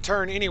take another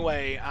turn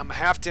anyway, I'm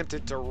half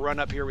tempted to run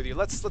up here with you.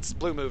 Let's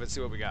blue move and see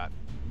what we got.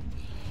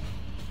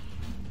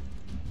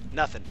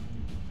 Nothing.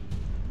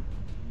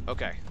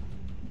 Okay.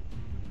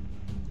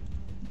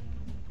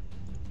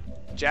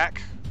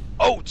 Jack.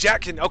 Oh,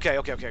 Jack can. Okay.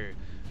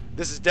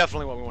 This is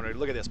definitely what we want to do.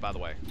 Look at this, by the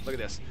way. Look at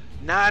this.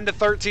 9 to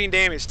 13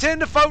 damage. 10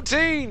 to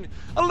 14.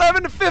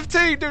 11 to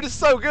 15. Dude, it's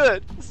so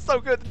good. It's so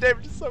good. The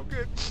damage is so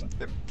good.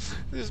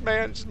 This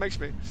man just makes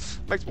me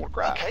want to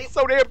cry. Okay. It's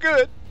so damn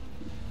good.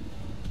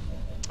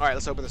 All right,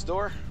 let's open this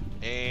door.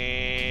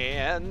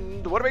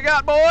 And what do we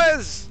got,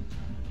 boys?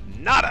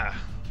 Nada.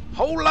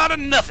 Whole lot of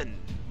nothing.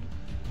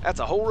 That's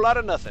a whole lot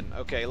of nothing.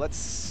 Okay,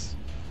 let's...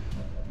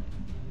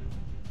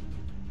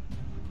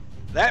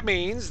 That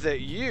means that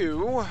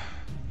you...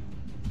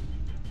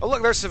 Oh,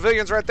 look, there's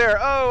civilians right there.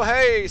 Oh,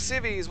 hey,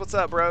 civvies. What's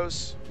up,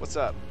 bros? What's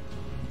up?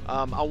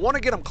 I want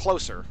to get them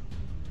closer.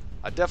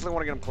 I definitely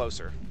want to get them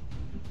closer.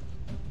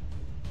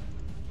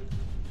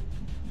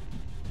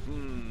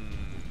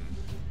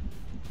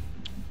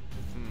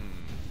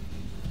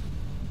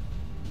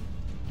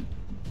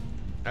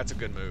 That's a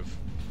good move.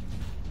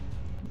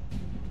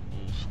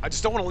 I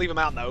just don't want to leave them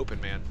out in the open,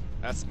 man.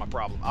 That's my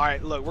problem. All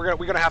right, look, we're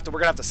gonna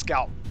have to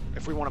scout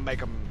if we want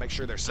to make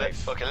sure they're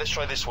safe. Okay, let's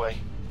try this way.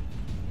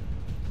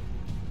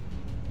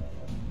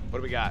 What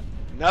do we got?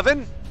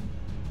 Nothing?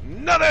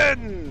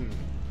 Nothing!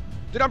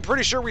 Dude, I'm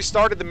pretty sure we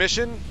started the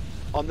mission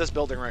on this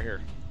building right here.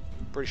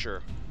 Pretty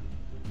sure.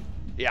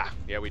 Yeah,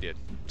 we did.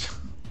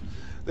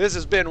 This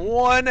has been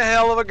one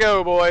hell of a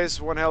go,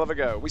 boys. One hell of a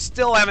go. We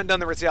still haven't done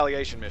the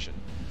retaliation mission.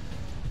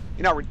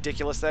 You know how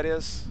ridiculous that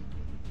is?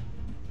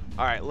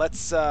 Alright,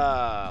 let's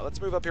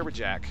move up here with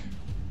Jack.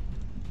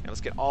 And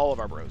let's get all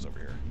of our bros over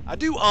here. I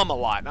do a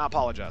lot, and I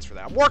apologize for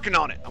that. I'm working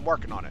on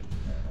it.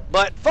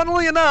 But,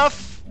 funnily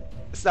enough,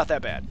 it's not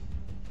that bad.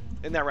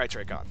 Isn't that right,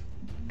 Traycon?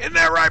 Isn't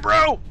that right,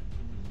 bro?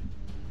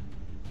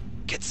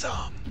 Get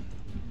some.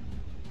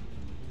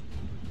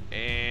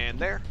 And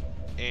there.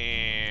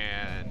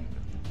 And...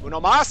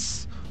 Uno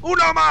más.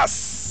 Uno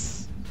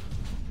más.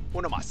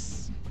 Uno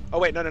más. Oh,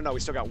 wait, no. We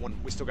still got one.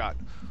 We still got...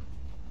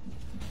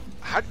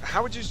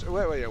 How would you...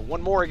 Wait,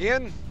 one more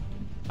again?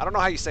 I don't know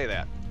how you say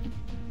that.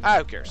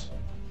 Who cares?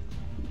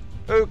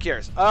 Who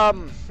cares?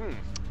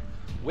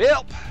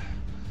 Well...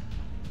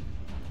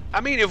 I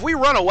mean, if we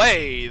run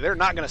away, they're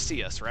not going to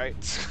see us, right?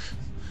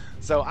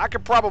 So I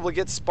could probably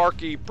get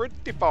Sparky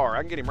pretty far. I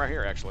can get him right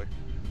here, actually.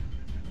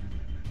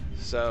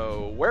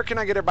 So where can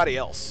I get everybody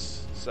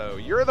else? So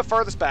you're the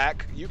farthest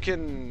back. You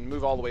can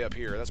move all the way up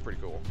here. That's pretty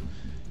cool.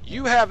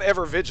 You have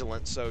Ever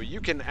Vigilant, so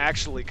you can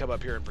actually come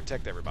up here and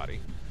protect everybody.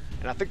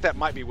 And I think that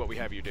might be what we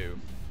have you do.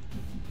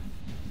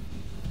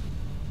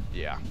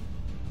 Yeah.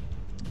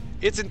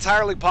 It's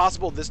entirely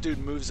possible this dude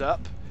moves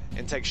up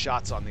and takes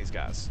shots on these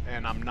guys.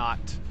 And I'm not...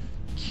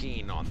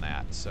 keen on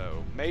that,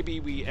 so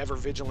maybe we Ever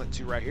Vigilant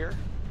to right here.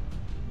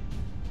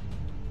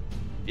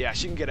 Yeah,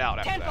 she can get out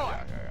after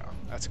that. Yeah.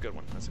 That's a good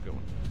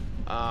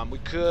one. We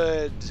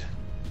could...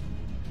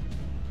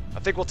 I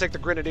think we'll take the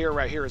Grenadier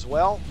right here as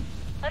well.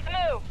 Let's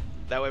move.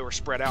 That way we're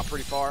spread out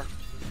pretty far.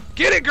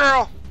 Get it,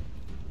 girl!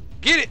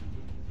 Get it!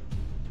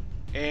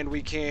 And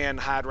we can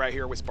hide right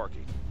here with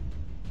Sparky.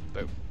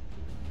 Boom.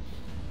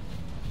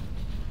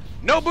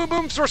 No boom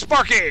booms for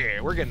Sparky!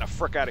 We're getting the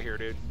frick out of here,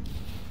 dude.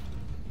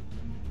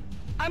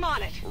 I'm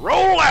on it.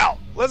 Roll out!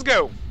 Let's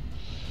go.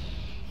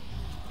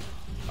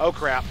 Oh,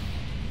 crap.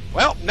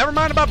 Well, never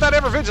mind about that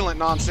Ever Vigilant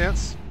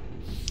nonsense.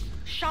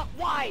 Shot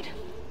wide.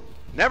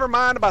 Never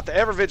mind about the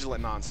Ever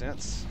Vigilant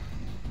nonsense.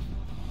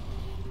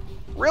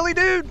 Really,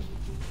 dude?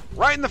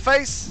 Right in the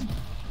face?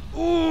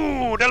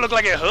 Ooh, that looked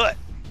like it hurt.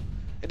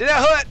 And did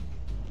that hurt?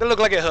 That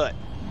looked like it hurt.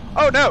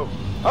 Oh, no.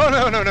 Oh,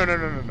 no.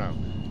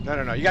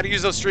 No. You got to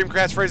use those stream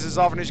catchphrases as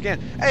often as you can.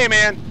 Hey,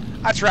 man,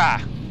 I try.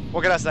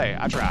 What can I say?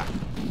 I try.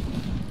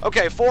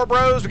 Okay, 4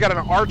 bros. We got an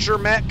Archer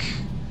mech,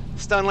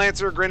 Stun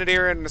Lancer,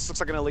 Grenadier, and this looks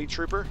like an Elite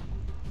Trooper.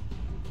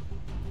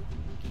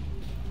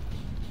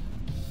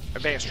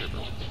 Advanced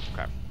Trooper.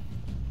 Okay.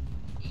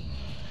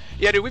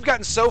 Yeah, dude, we've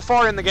gotten so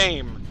far in the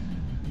game,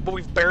 but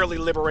we've barely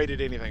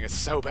liberated anything. It's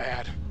so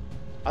bad.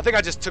 I think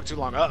I just took too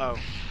long.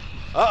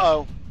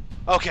 Uh-oh.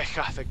 Okay,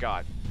 God, thank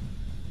God.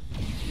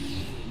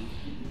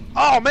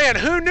 Oh, man,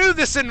 who knew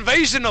this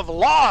invasion of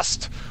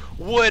Lost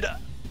would...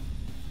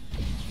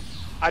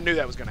 I knew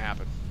that was going to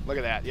happen. Look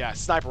at that. Yeah,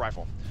 sniper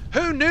rifle.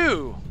 Who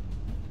knew?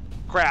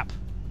 Crap.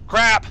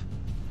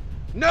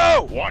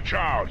 No! Watch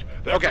out!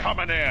 They're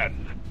coming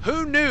in.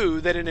 Who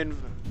knew that an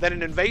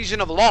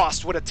invasion of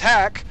Lost would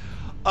attack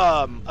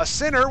a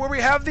center where we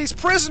have these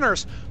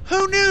prisoners?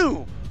 Who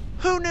knew?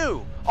 Who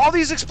knew? All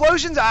these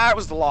explosions? It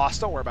was the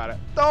Lost. Don't worry about it.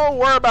 Don't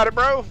worry about it,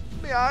 bro.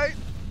 Be alright.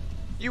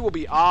 You will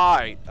be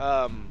alright.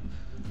 Are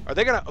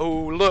they gonna?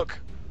 Oh, look,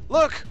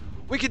 look.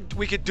 We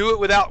could do it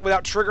without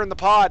triggering the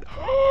pod.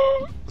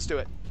 Let's do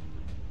it.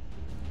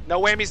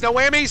 No whammies. No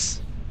whammies.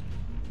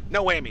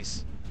 No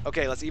whammies.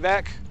 Okay, let's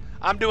evac.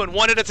 I'm doing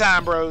one at a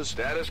time, bros.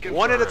 Status confirmed.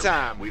 One at a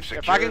time.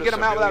 If I can get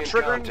them out without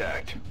triggering,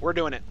 contact. we're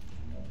doing it.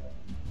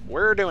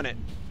 We're doing it.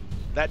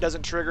 That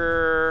doesn't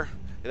trigger.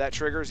 That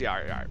triggers. Yeah, all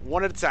right.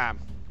 One at a time.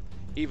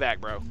 Evac,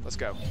 bro. Let's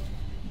go.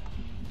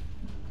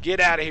 Get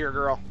out of here,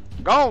 girl.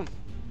 Gone.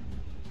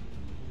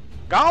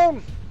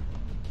 Gone.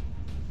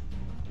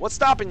 What's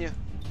stopping you?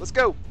 Let's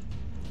go.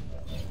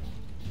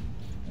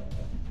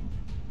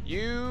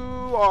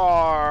 You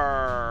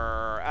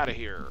are out of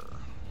here.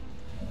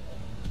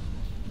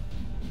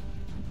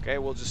 Okay,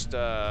 we'll just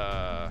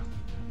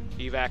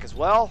evac as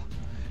well.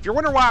 If you're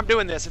wondering why I'm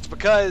doing this, it's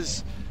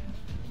because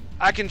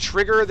I can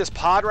trigger this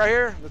pod right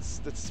here.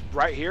 That's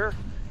right here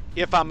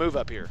if I move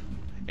up here,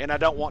 and I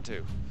don't want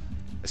to.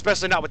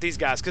 Especially not with these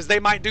guys, because they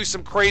might do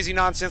some crazy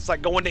nonsense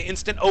like go into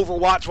instant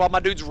overwatch while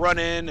my dude's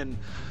running, and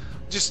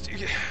just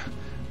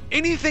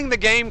anything the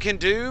game can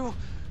do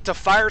to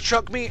fire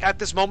truck me at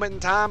this moment in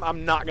time,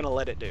 I'm not going to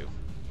let it do.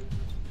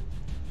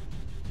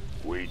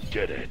 We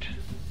did it.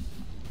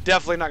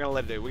 Definitely not going to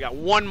let it do. We got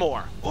one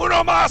more.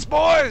 Uno mas,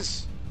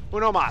 boys!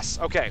 Uno mas.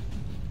 Okay.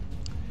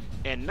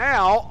 And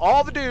now,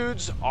 all the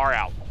dudes are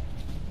out.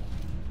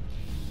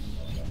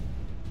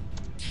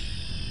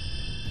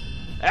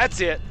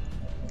 That's it.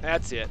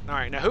 That's it. All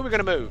right, now who are we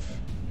going to move?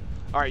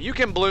 All right, you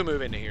can blue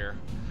move into here.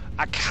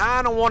 I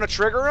kind of want to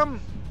trigger them.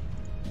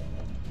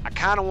 I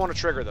kind of want to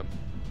trigger them.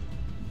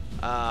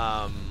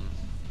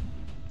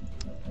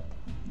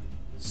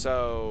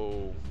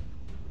 So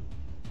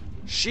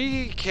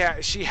she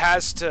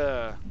has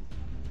to.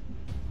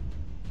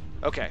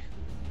 Okay.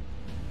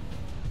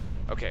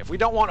 Okay, if we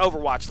don't want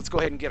Overwatch, let's go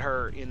ahead and get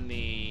her in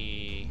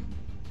the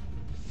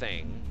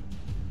thing.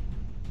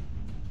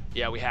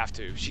 Yeah, we have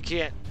to. She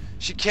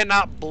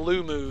cannot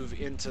blue move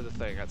into the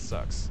thing. That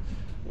sucks.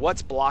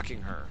 What's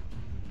blocking her?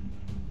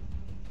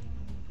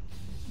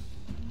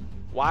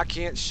 Why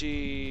can't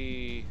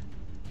she?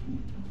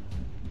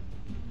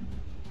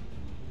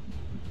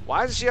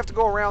 Why does she have to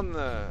go around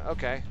the...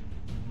 Okay.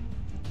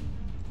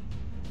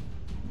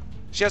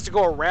 She has to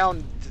go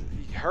around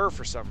her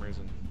for some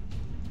reason.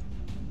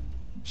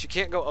 She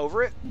can't go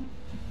over it?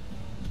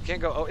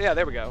 Can't go... Oh, yeah,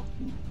 there we go.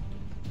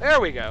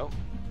 There we go.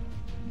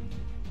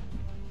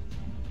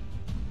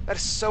 That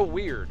is so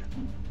weird.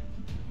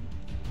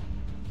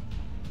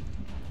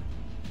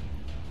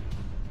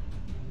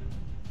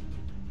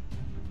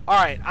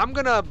 Alright, I'm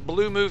gonna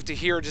blue move to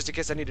here just in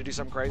case I need to do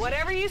something crazy.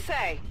 Whatever you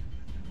say.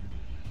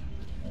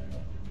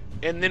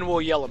 And then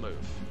we'll yellow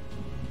move.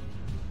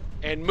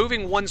 And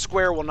moving one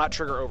square will not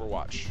trigger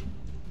Overwatch.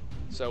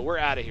 So we're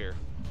out of here.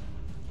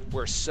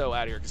 We're so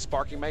out of here. Can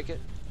Sparky make it?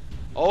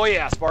 Oh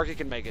yeah, Sparky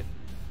can make it.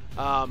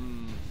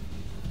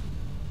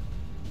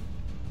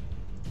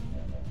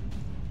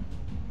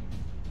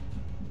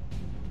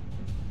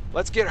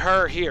 Let's get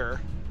her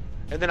here,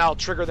 and then I'll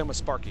trigger them with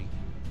Sparky.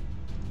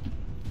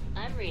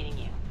 I'm reading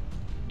you.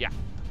 Yeah.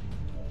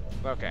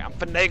 Okay, I'm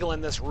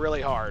finagling this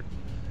really hard.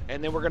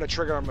 And then we're going to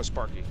trigger them with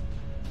Sparky.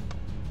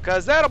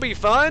 Because that'll be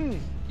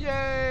fun!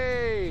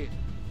 Yay!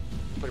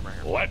 Put him right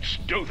here. Let's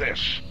do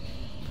this.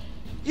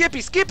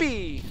 Yippee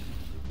skippy!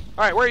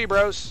 Alright, where are you,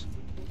 bros?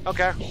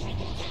 Okay.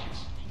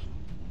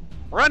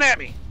 Run at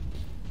me!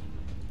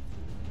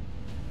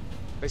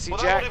 They see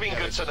Well, Jack? that would have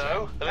been good to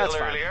know a That's little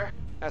fine. earlier.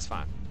 That's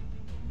fine.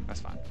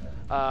 That's fine.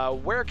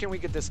 Where can we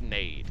get this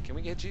nade? Can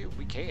we get you?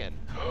 We can.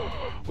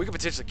 We could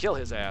potentially kill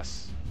his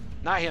ass.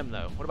 Not him,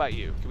 though. What about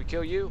you? Can we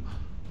kill you?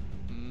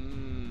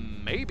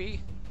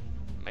 Maybe.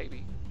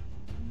 Maybe.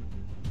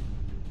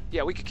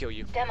 Yeah, we could kill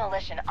you.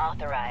 Demolition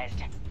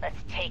authorized. Let's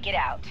take it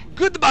out.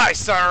 Goodbye,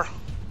 sir.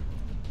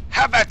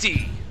 Have at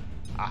ye.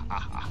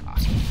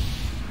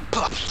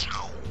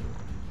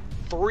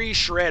 3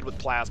 shred with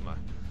plasma.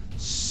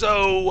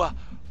 So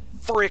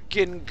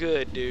freaking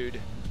good, dude.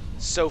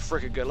 So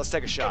freaking good. Let's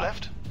take a Go shot.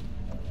 left.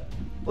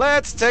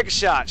 Let's take a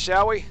shot,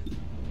 shall we?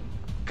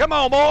 Come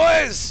on,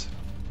 boys.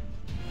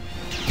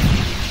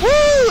 Woo!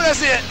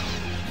 That's it.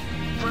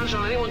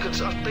 Virgil, anyone could,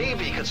 a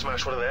baby could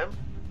smash one of them.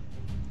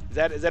 Is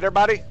that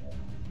everybody?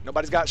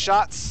 Nobody's got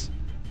shots?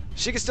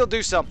 She can still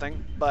do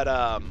something, but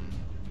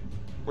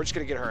we're just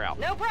gonna get her out.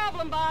 No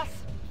problem, boss.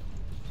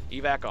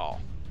 Evac all.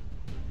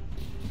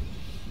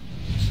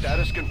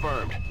 Status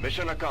confirmed.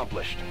 Mission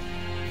accomplished.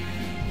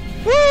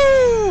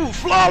 Woo!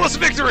 Flawless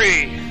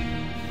victory!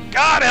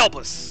 God help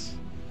us.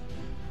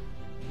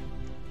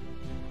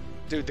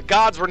 Dude, the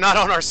gods were not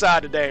on our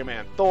side today,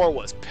 man. Thor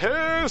was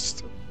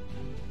pissed.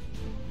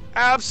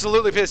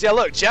 Absolutely pissed. Yeah,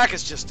 look, Jack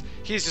is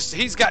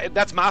he's got,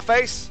 that's my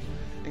face.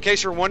 In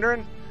case you're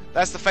wondering,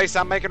 that's the face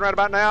I'm making right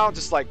about now.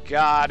 Just like,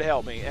 God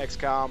help me,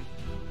 XCOM.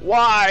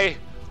 Why?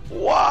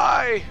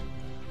 Why?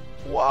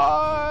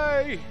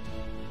 Why?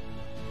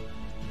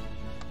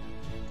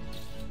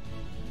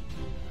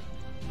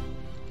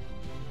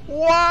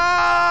 Why?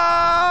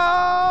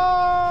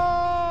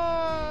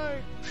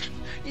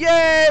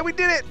 Yay, we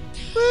did it!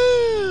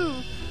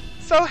 Woo!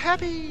 So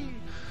happy.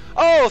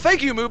 Oh,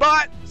 thank you,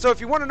 Moobot. So if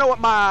you want to know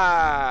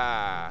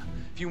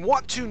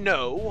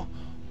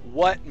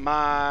what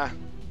my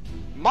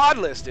mod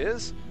list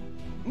is,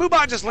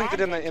 Moobot just linked it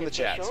in the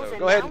chat. So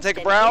go ahead and take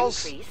a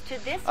browse.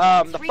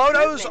 The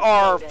photos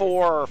are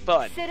for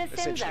fun,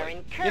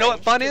 essentially. You know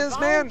what fun is,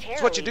 man?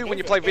 It's what you do when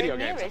you play video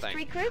games, I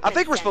think. I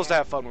think we're supposed to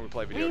have fun when we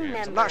play video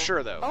games. I'm not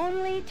sure, though.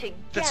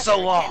 It's so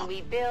long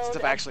since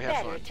I've actually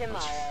had fun.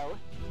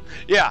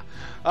 Yeah.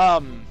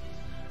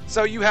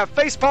 So you have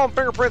facepalm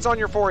fingerprints on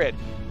your forehead.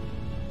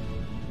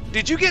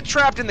 Did you get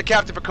trapped in the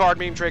Captain Picard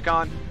meme,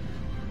 Traycon?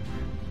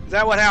 Is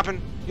that what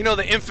happened? You know,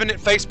 the infinite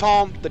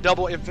facepalm, the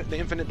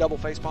infinite double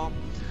facepalm.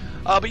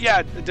 But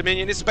yeah,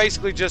 Dominion, it's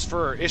basically just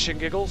for ish and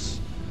giggles,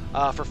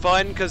 for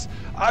fun. Because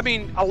I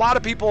mean, a lot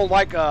of people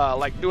like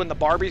doing the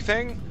Barbie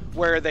thing,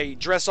 where they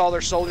dress all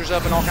their soldiers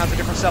up and all kinds of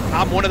different stuff.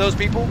 I'm one of those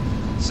people,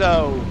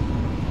 so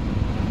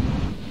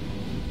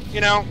you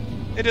know,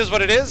 it is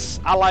what it is.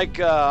 I like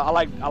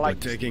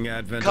taking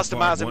Advent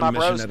customizing my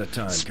bros. At a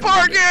time,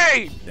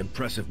 Sparky!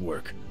 Impressive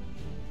work.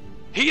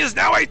 He is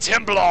now a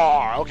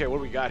Templar! Okay, what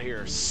do we got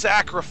here?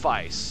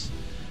 Sacrifice.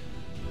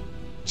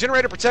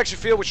 Generate a protection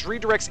field which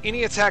redirects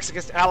any attacks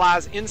against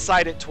allies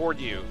inside it toward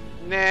you.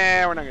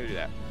 Nah, we're not going to do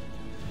that.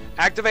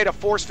 Activate a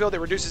force field that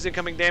reduces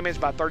incoming damage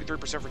by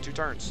 33% for 2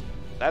 turns.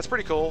 That's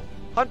pretty cool.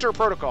 Hunter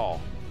Protocol.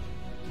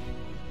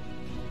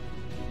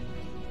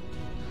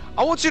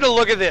 I want you to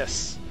look at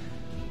this.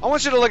 I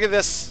want you to look at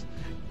this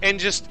and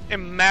just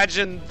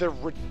imagine the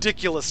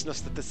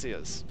ridiculousness that this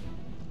is.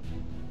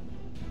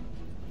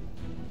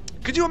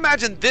 Could you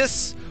imagine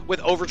this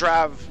with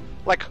overdrive?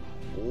 Like,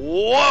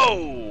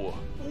 whoa!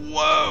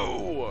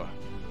 Whoa!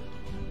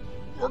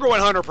 We're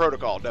going Hunter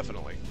Protocol,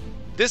 definitely.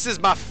 This is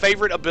my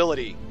favorite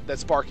ability that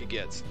Sparky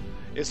gets,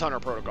 is Hunter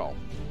Protocol.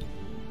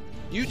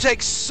 You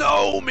take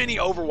so many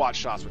Overwatch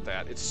shots with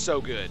that. It's so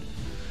good.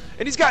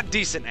 And he's got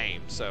decent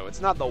aim, so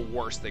it's not the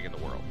worst thing in the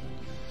world.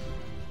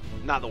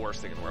 Not the worst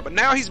thing in the world. But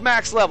now he's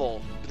max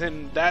level,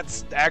 then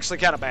that's actually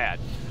kind of bad.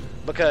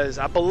 Because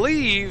I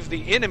believe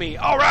the enemy...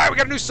 Alright, we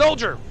got a new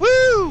soldier!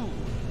 Woo!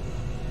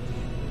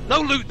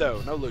 No loot,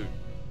 though. No loot.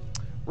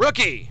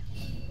 Rookie!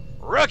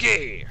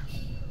 Rookie!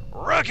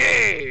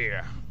 Rookie!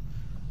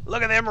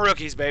 Look at them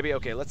rookies, baby.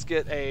 Okay, let's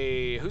get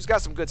a... Who's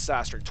got some good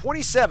size streak?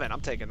 27.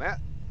 I'm taking that.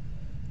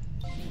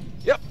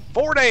 Yep.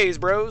 4 days,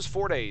 bros.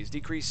 4 days.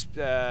 Decrease...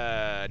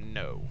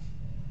 no.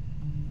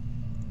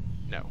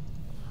 No.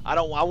 I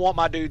want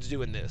my dudes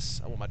doing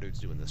this. I want my dudes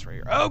doing this right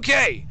here.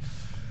 Okay!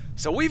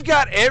 So we've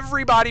got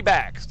everybody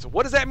back. So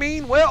what does that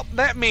mean? Well,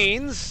 that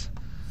means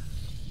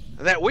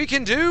that we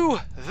can do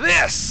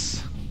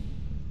this.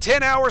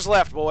 10 hours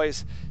left,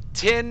 boys.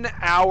 10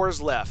 hours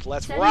left.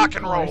 Let's rock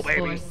and roll,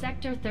 baby.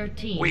 Sector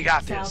 13, we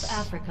got South this.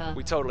 Africa.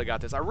 We totally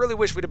got this. I really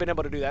wish we'd have been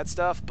able to do that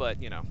stuff, but,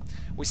 you know,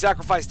 we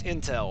sacrificed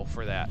intel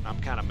for that.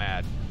 I'm kind of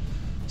mad.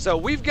 So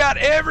we've got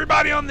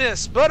everybody on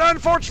this, but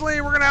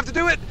unfortunately, we're going to have to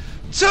do it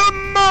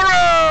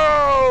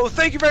tomorrow.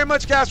 Thank you very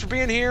much, guys, for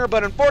being here,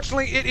 but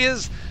unfortunately, it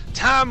is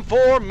time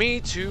for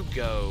me to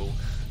go.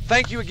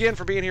 Thank you again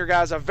for being here,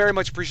 guys. I very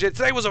much appreciate it.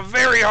 Today was a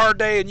very hard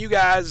day, and you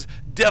guys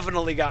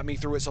definitely got me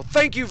through it. So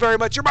thank you very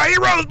much. You're my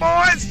heroes,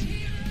 boys!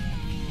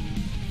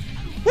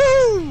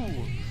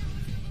 Woo!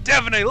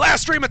 Definitely.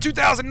 Last stream of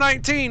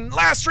 2019.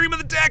 Last stream of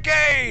the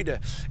decade.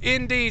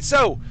 Indeed.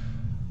 So,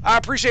 I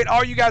appreciate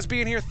all you guys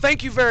being here.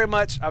 Thank you very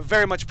much. I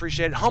very much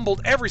appreciate it.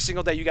 Humbled every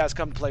single day you guys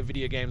come to play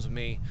video games with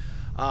me.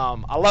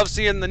 I love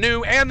seeing the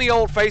new and the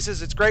old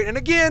faces. It's great. And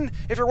again,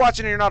 if you're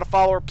watching and you're not a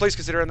follower, please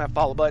consider hitting that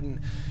follow button.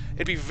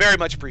 It'd be very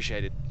much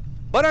appreciated.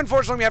 But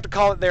unfortunately, we have to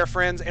call it there,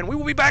 friends. And we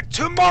will be back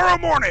tomorrow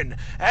morning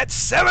at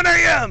 7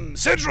 a.m.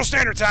 Central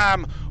Standard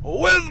Time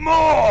with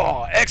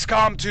more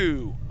XCOM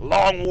 2,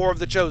 Long War of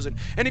the Chosen.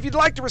 And if you'd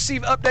like to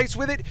receive updates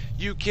with it,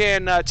 you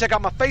can check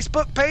out my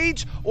Facebook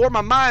page or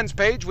my Minds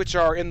page, which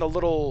are in the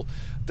little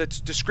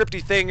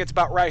descriptive thing. It's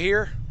about right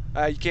here.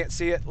 You can't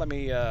see it. Let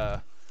me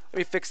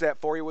fix that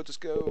for you. We'll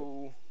just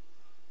go,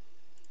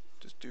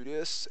 just do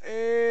this,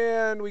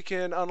 and we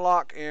can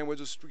unlock, and we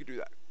can do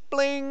that.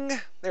 Bling!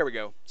 There we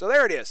go. So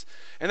there it is.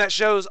 And that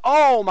shows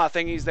all my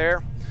thingies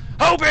there.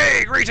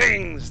 Hopi!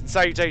 Greetings and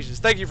salutations.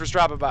 Thank you for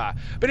stopping by.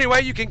 But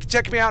anyway, you can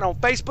check me out on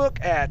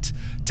Facebook at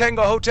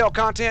Tango Hotel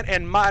Content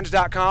and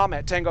Minds.com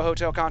at Tango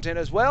Hotel Content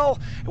as well,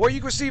 where you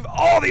can receive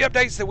all the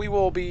updates that we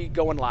will be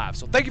going live.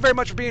 So thank you very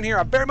much for being here.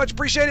 I very much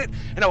appreciate it,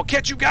 and I will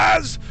catch you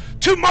guys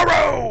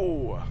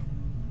tomorrow!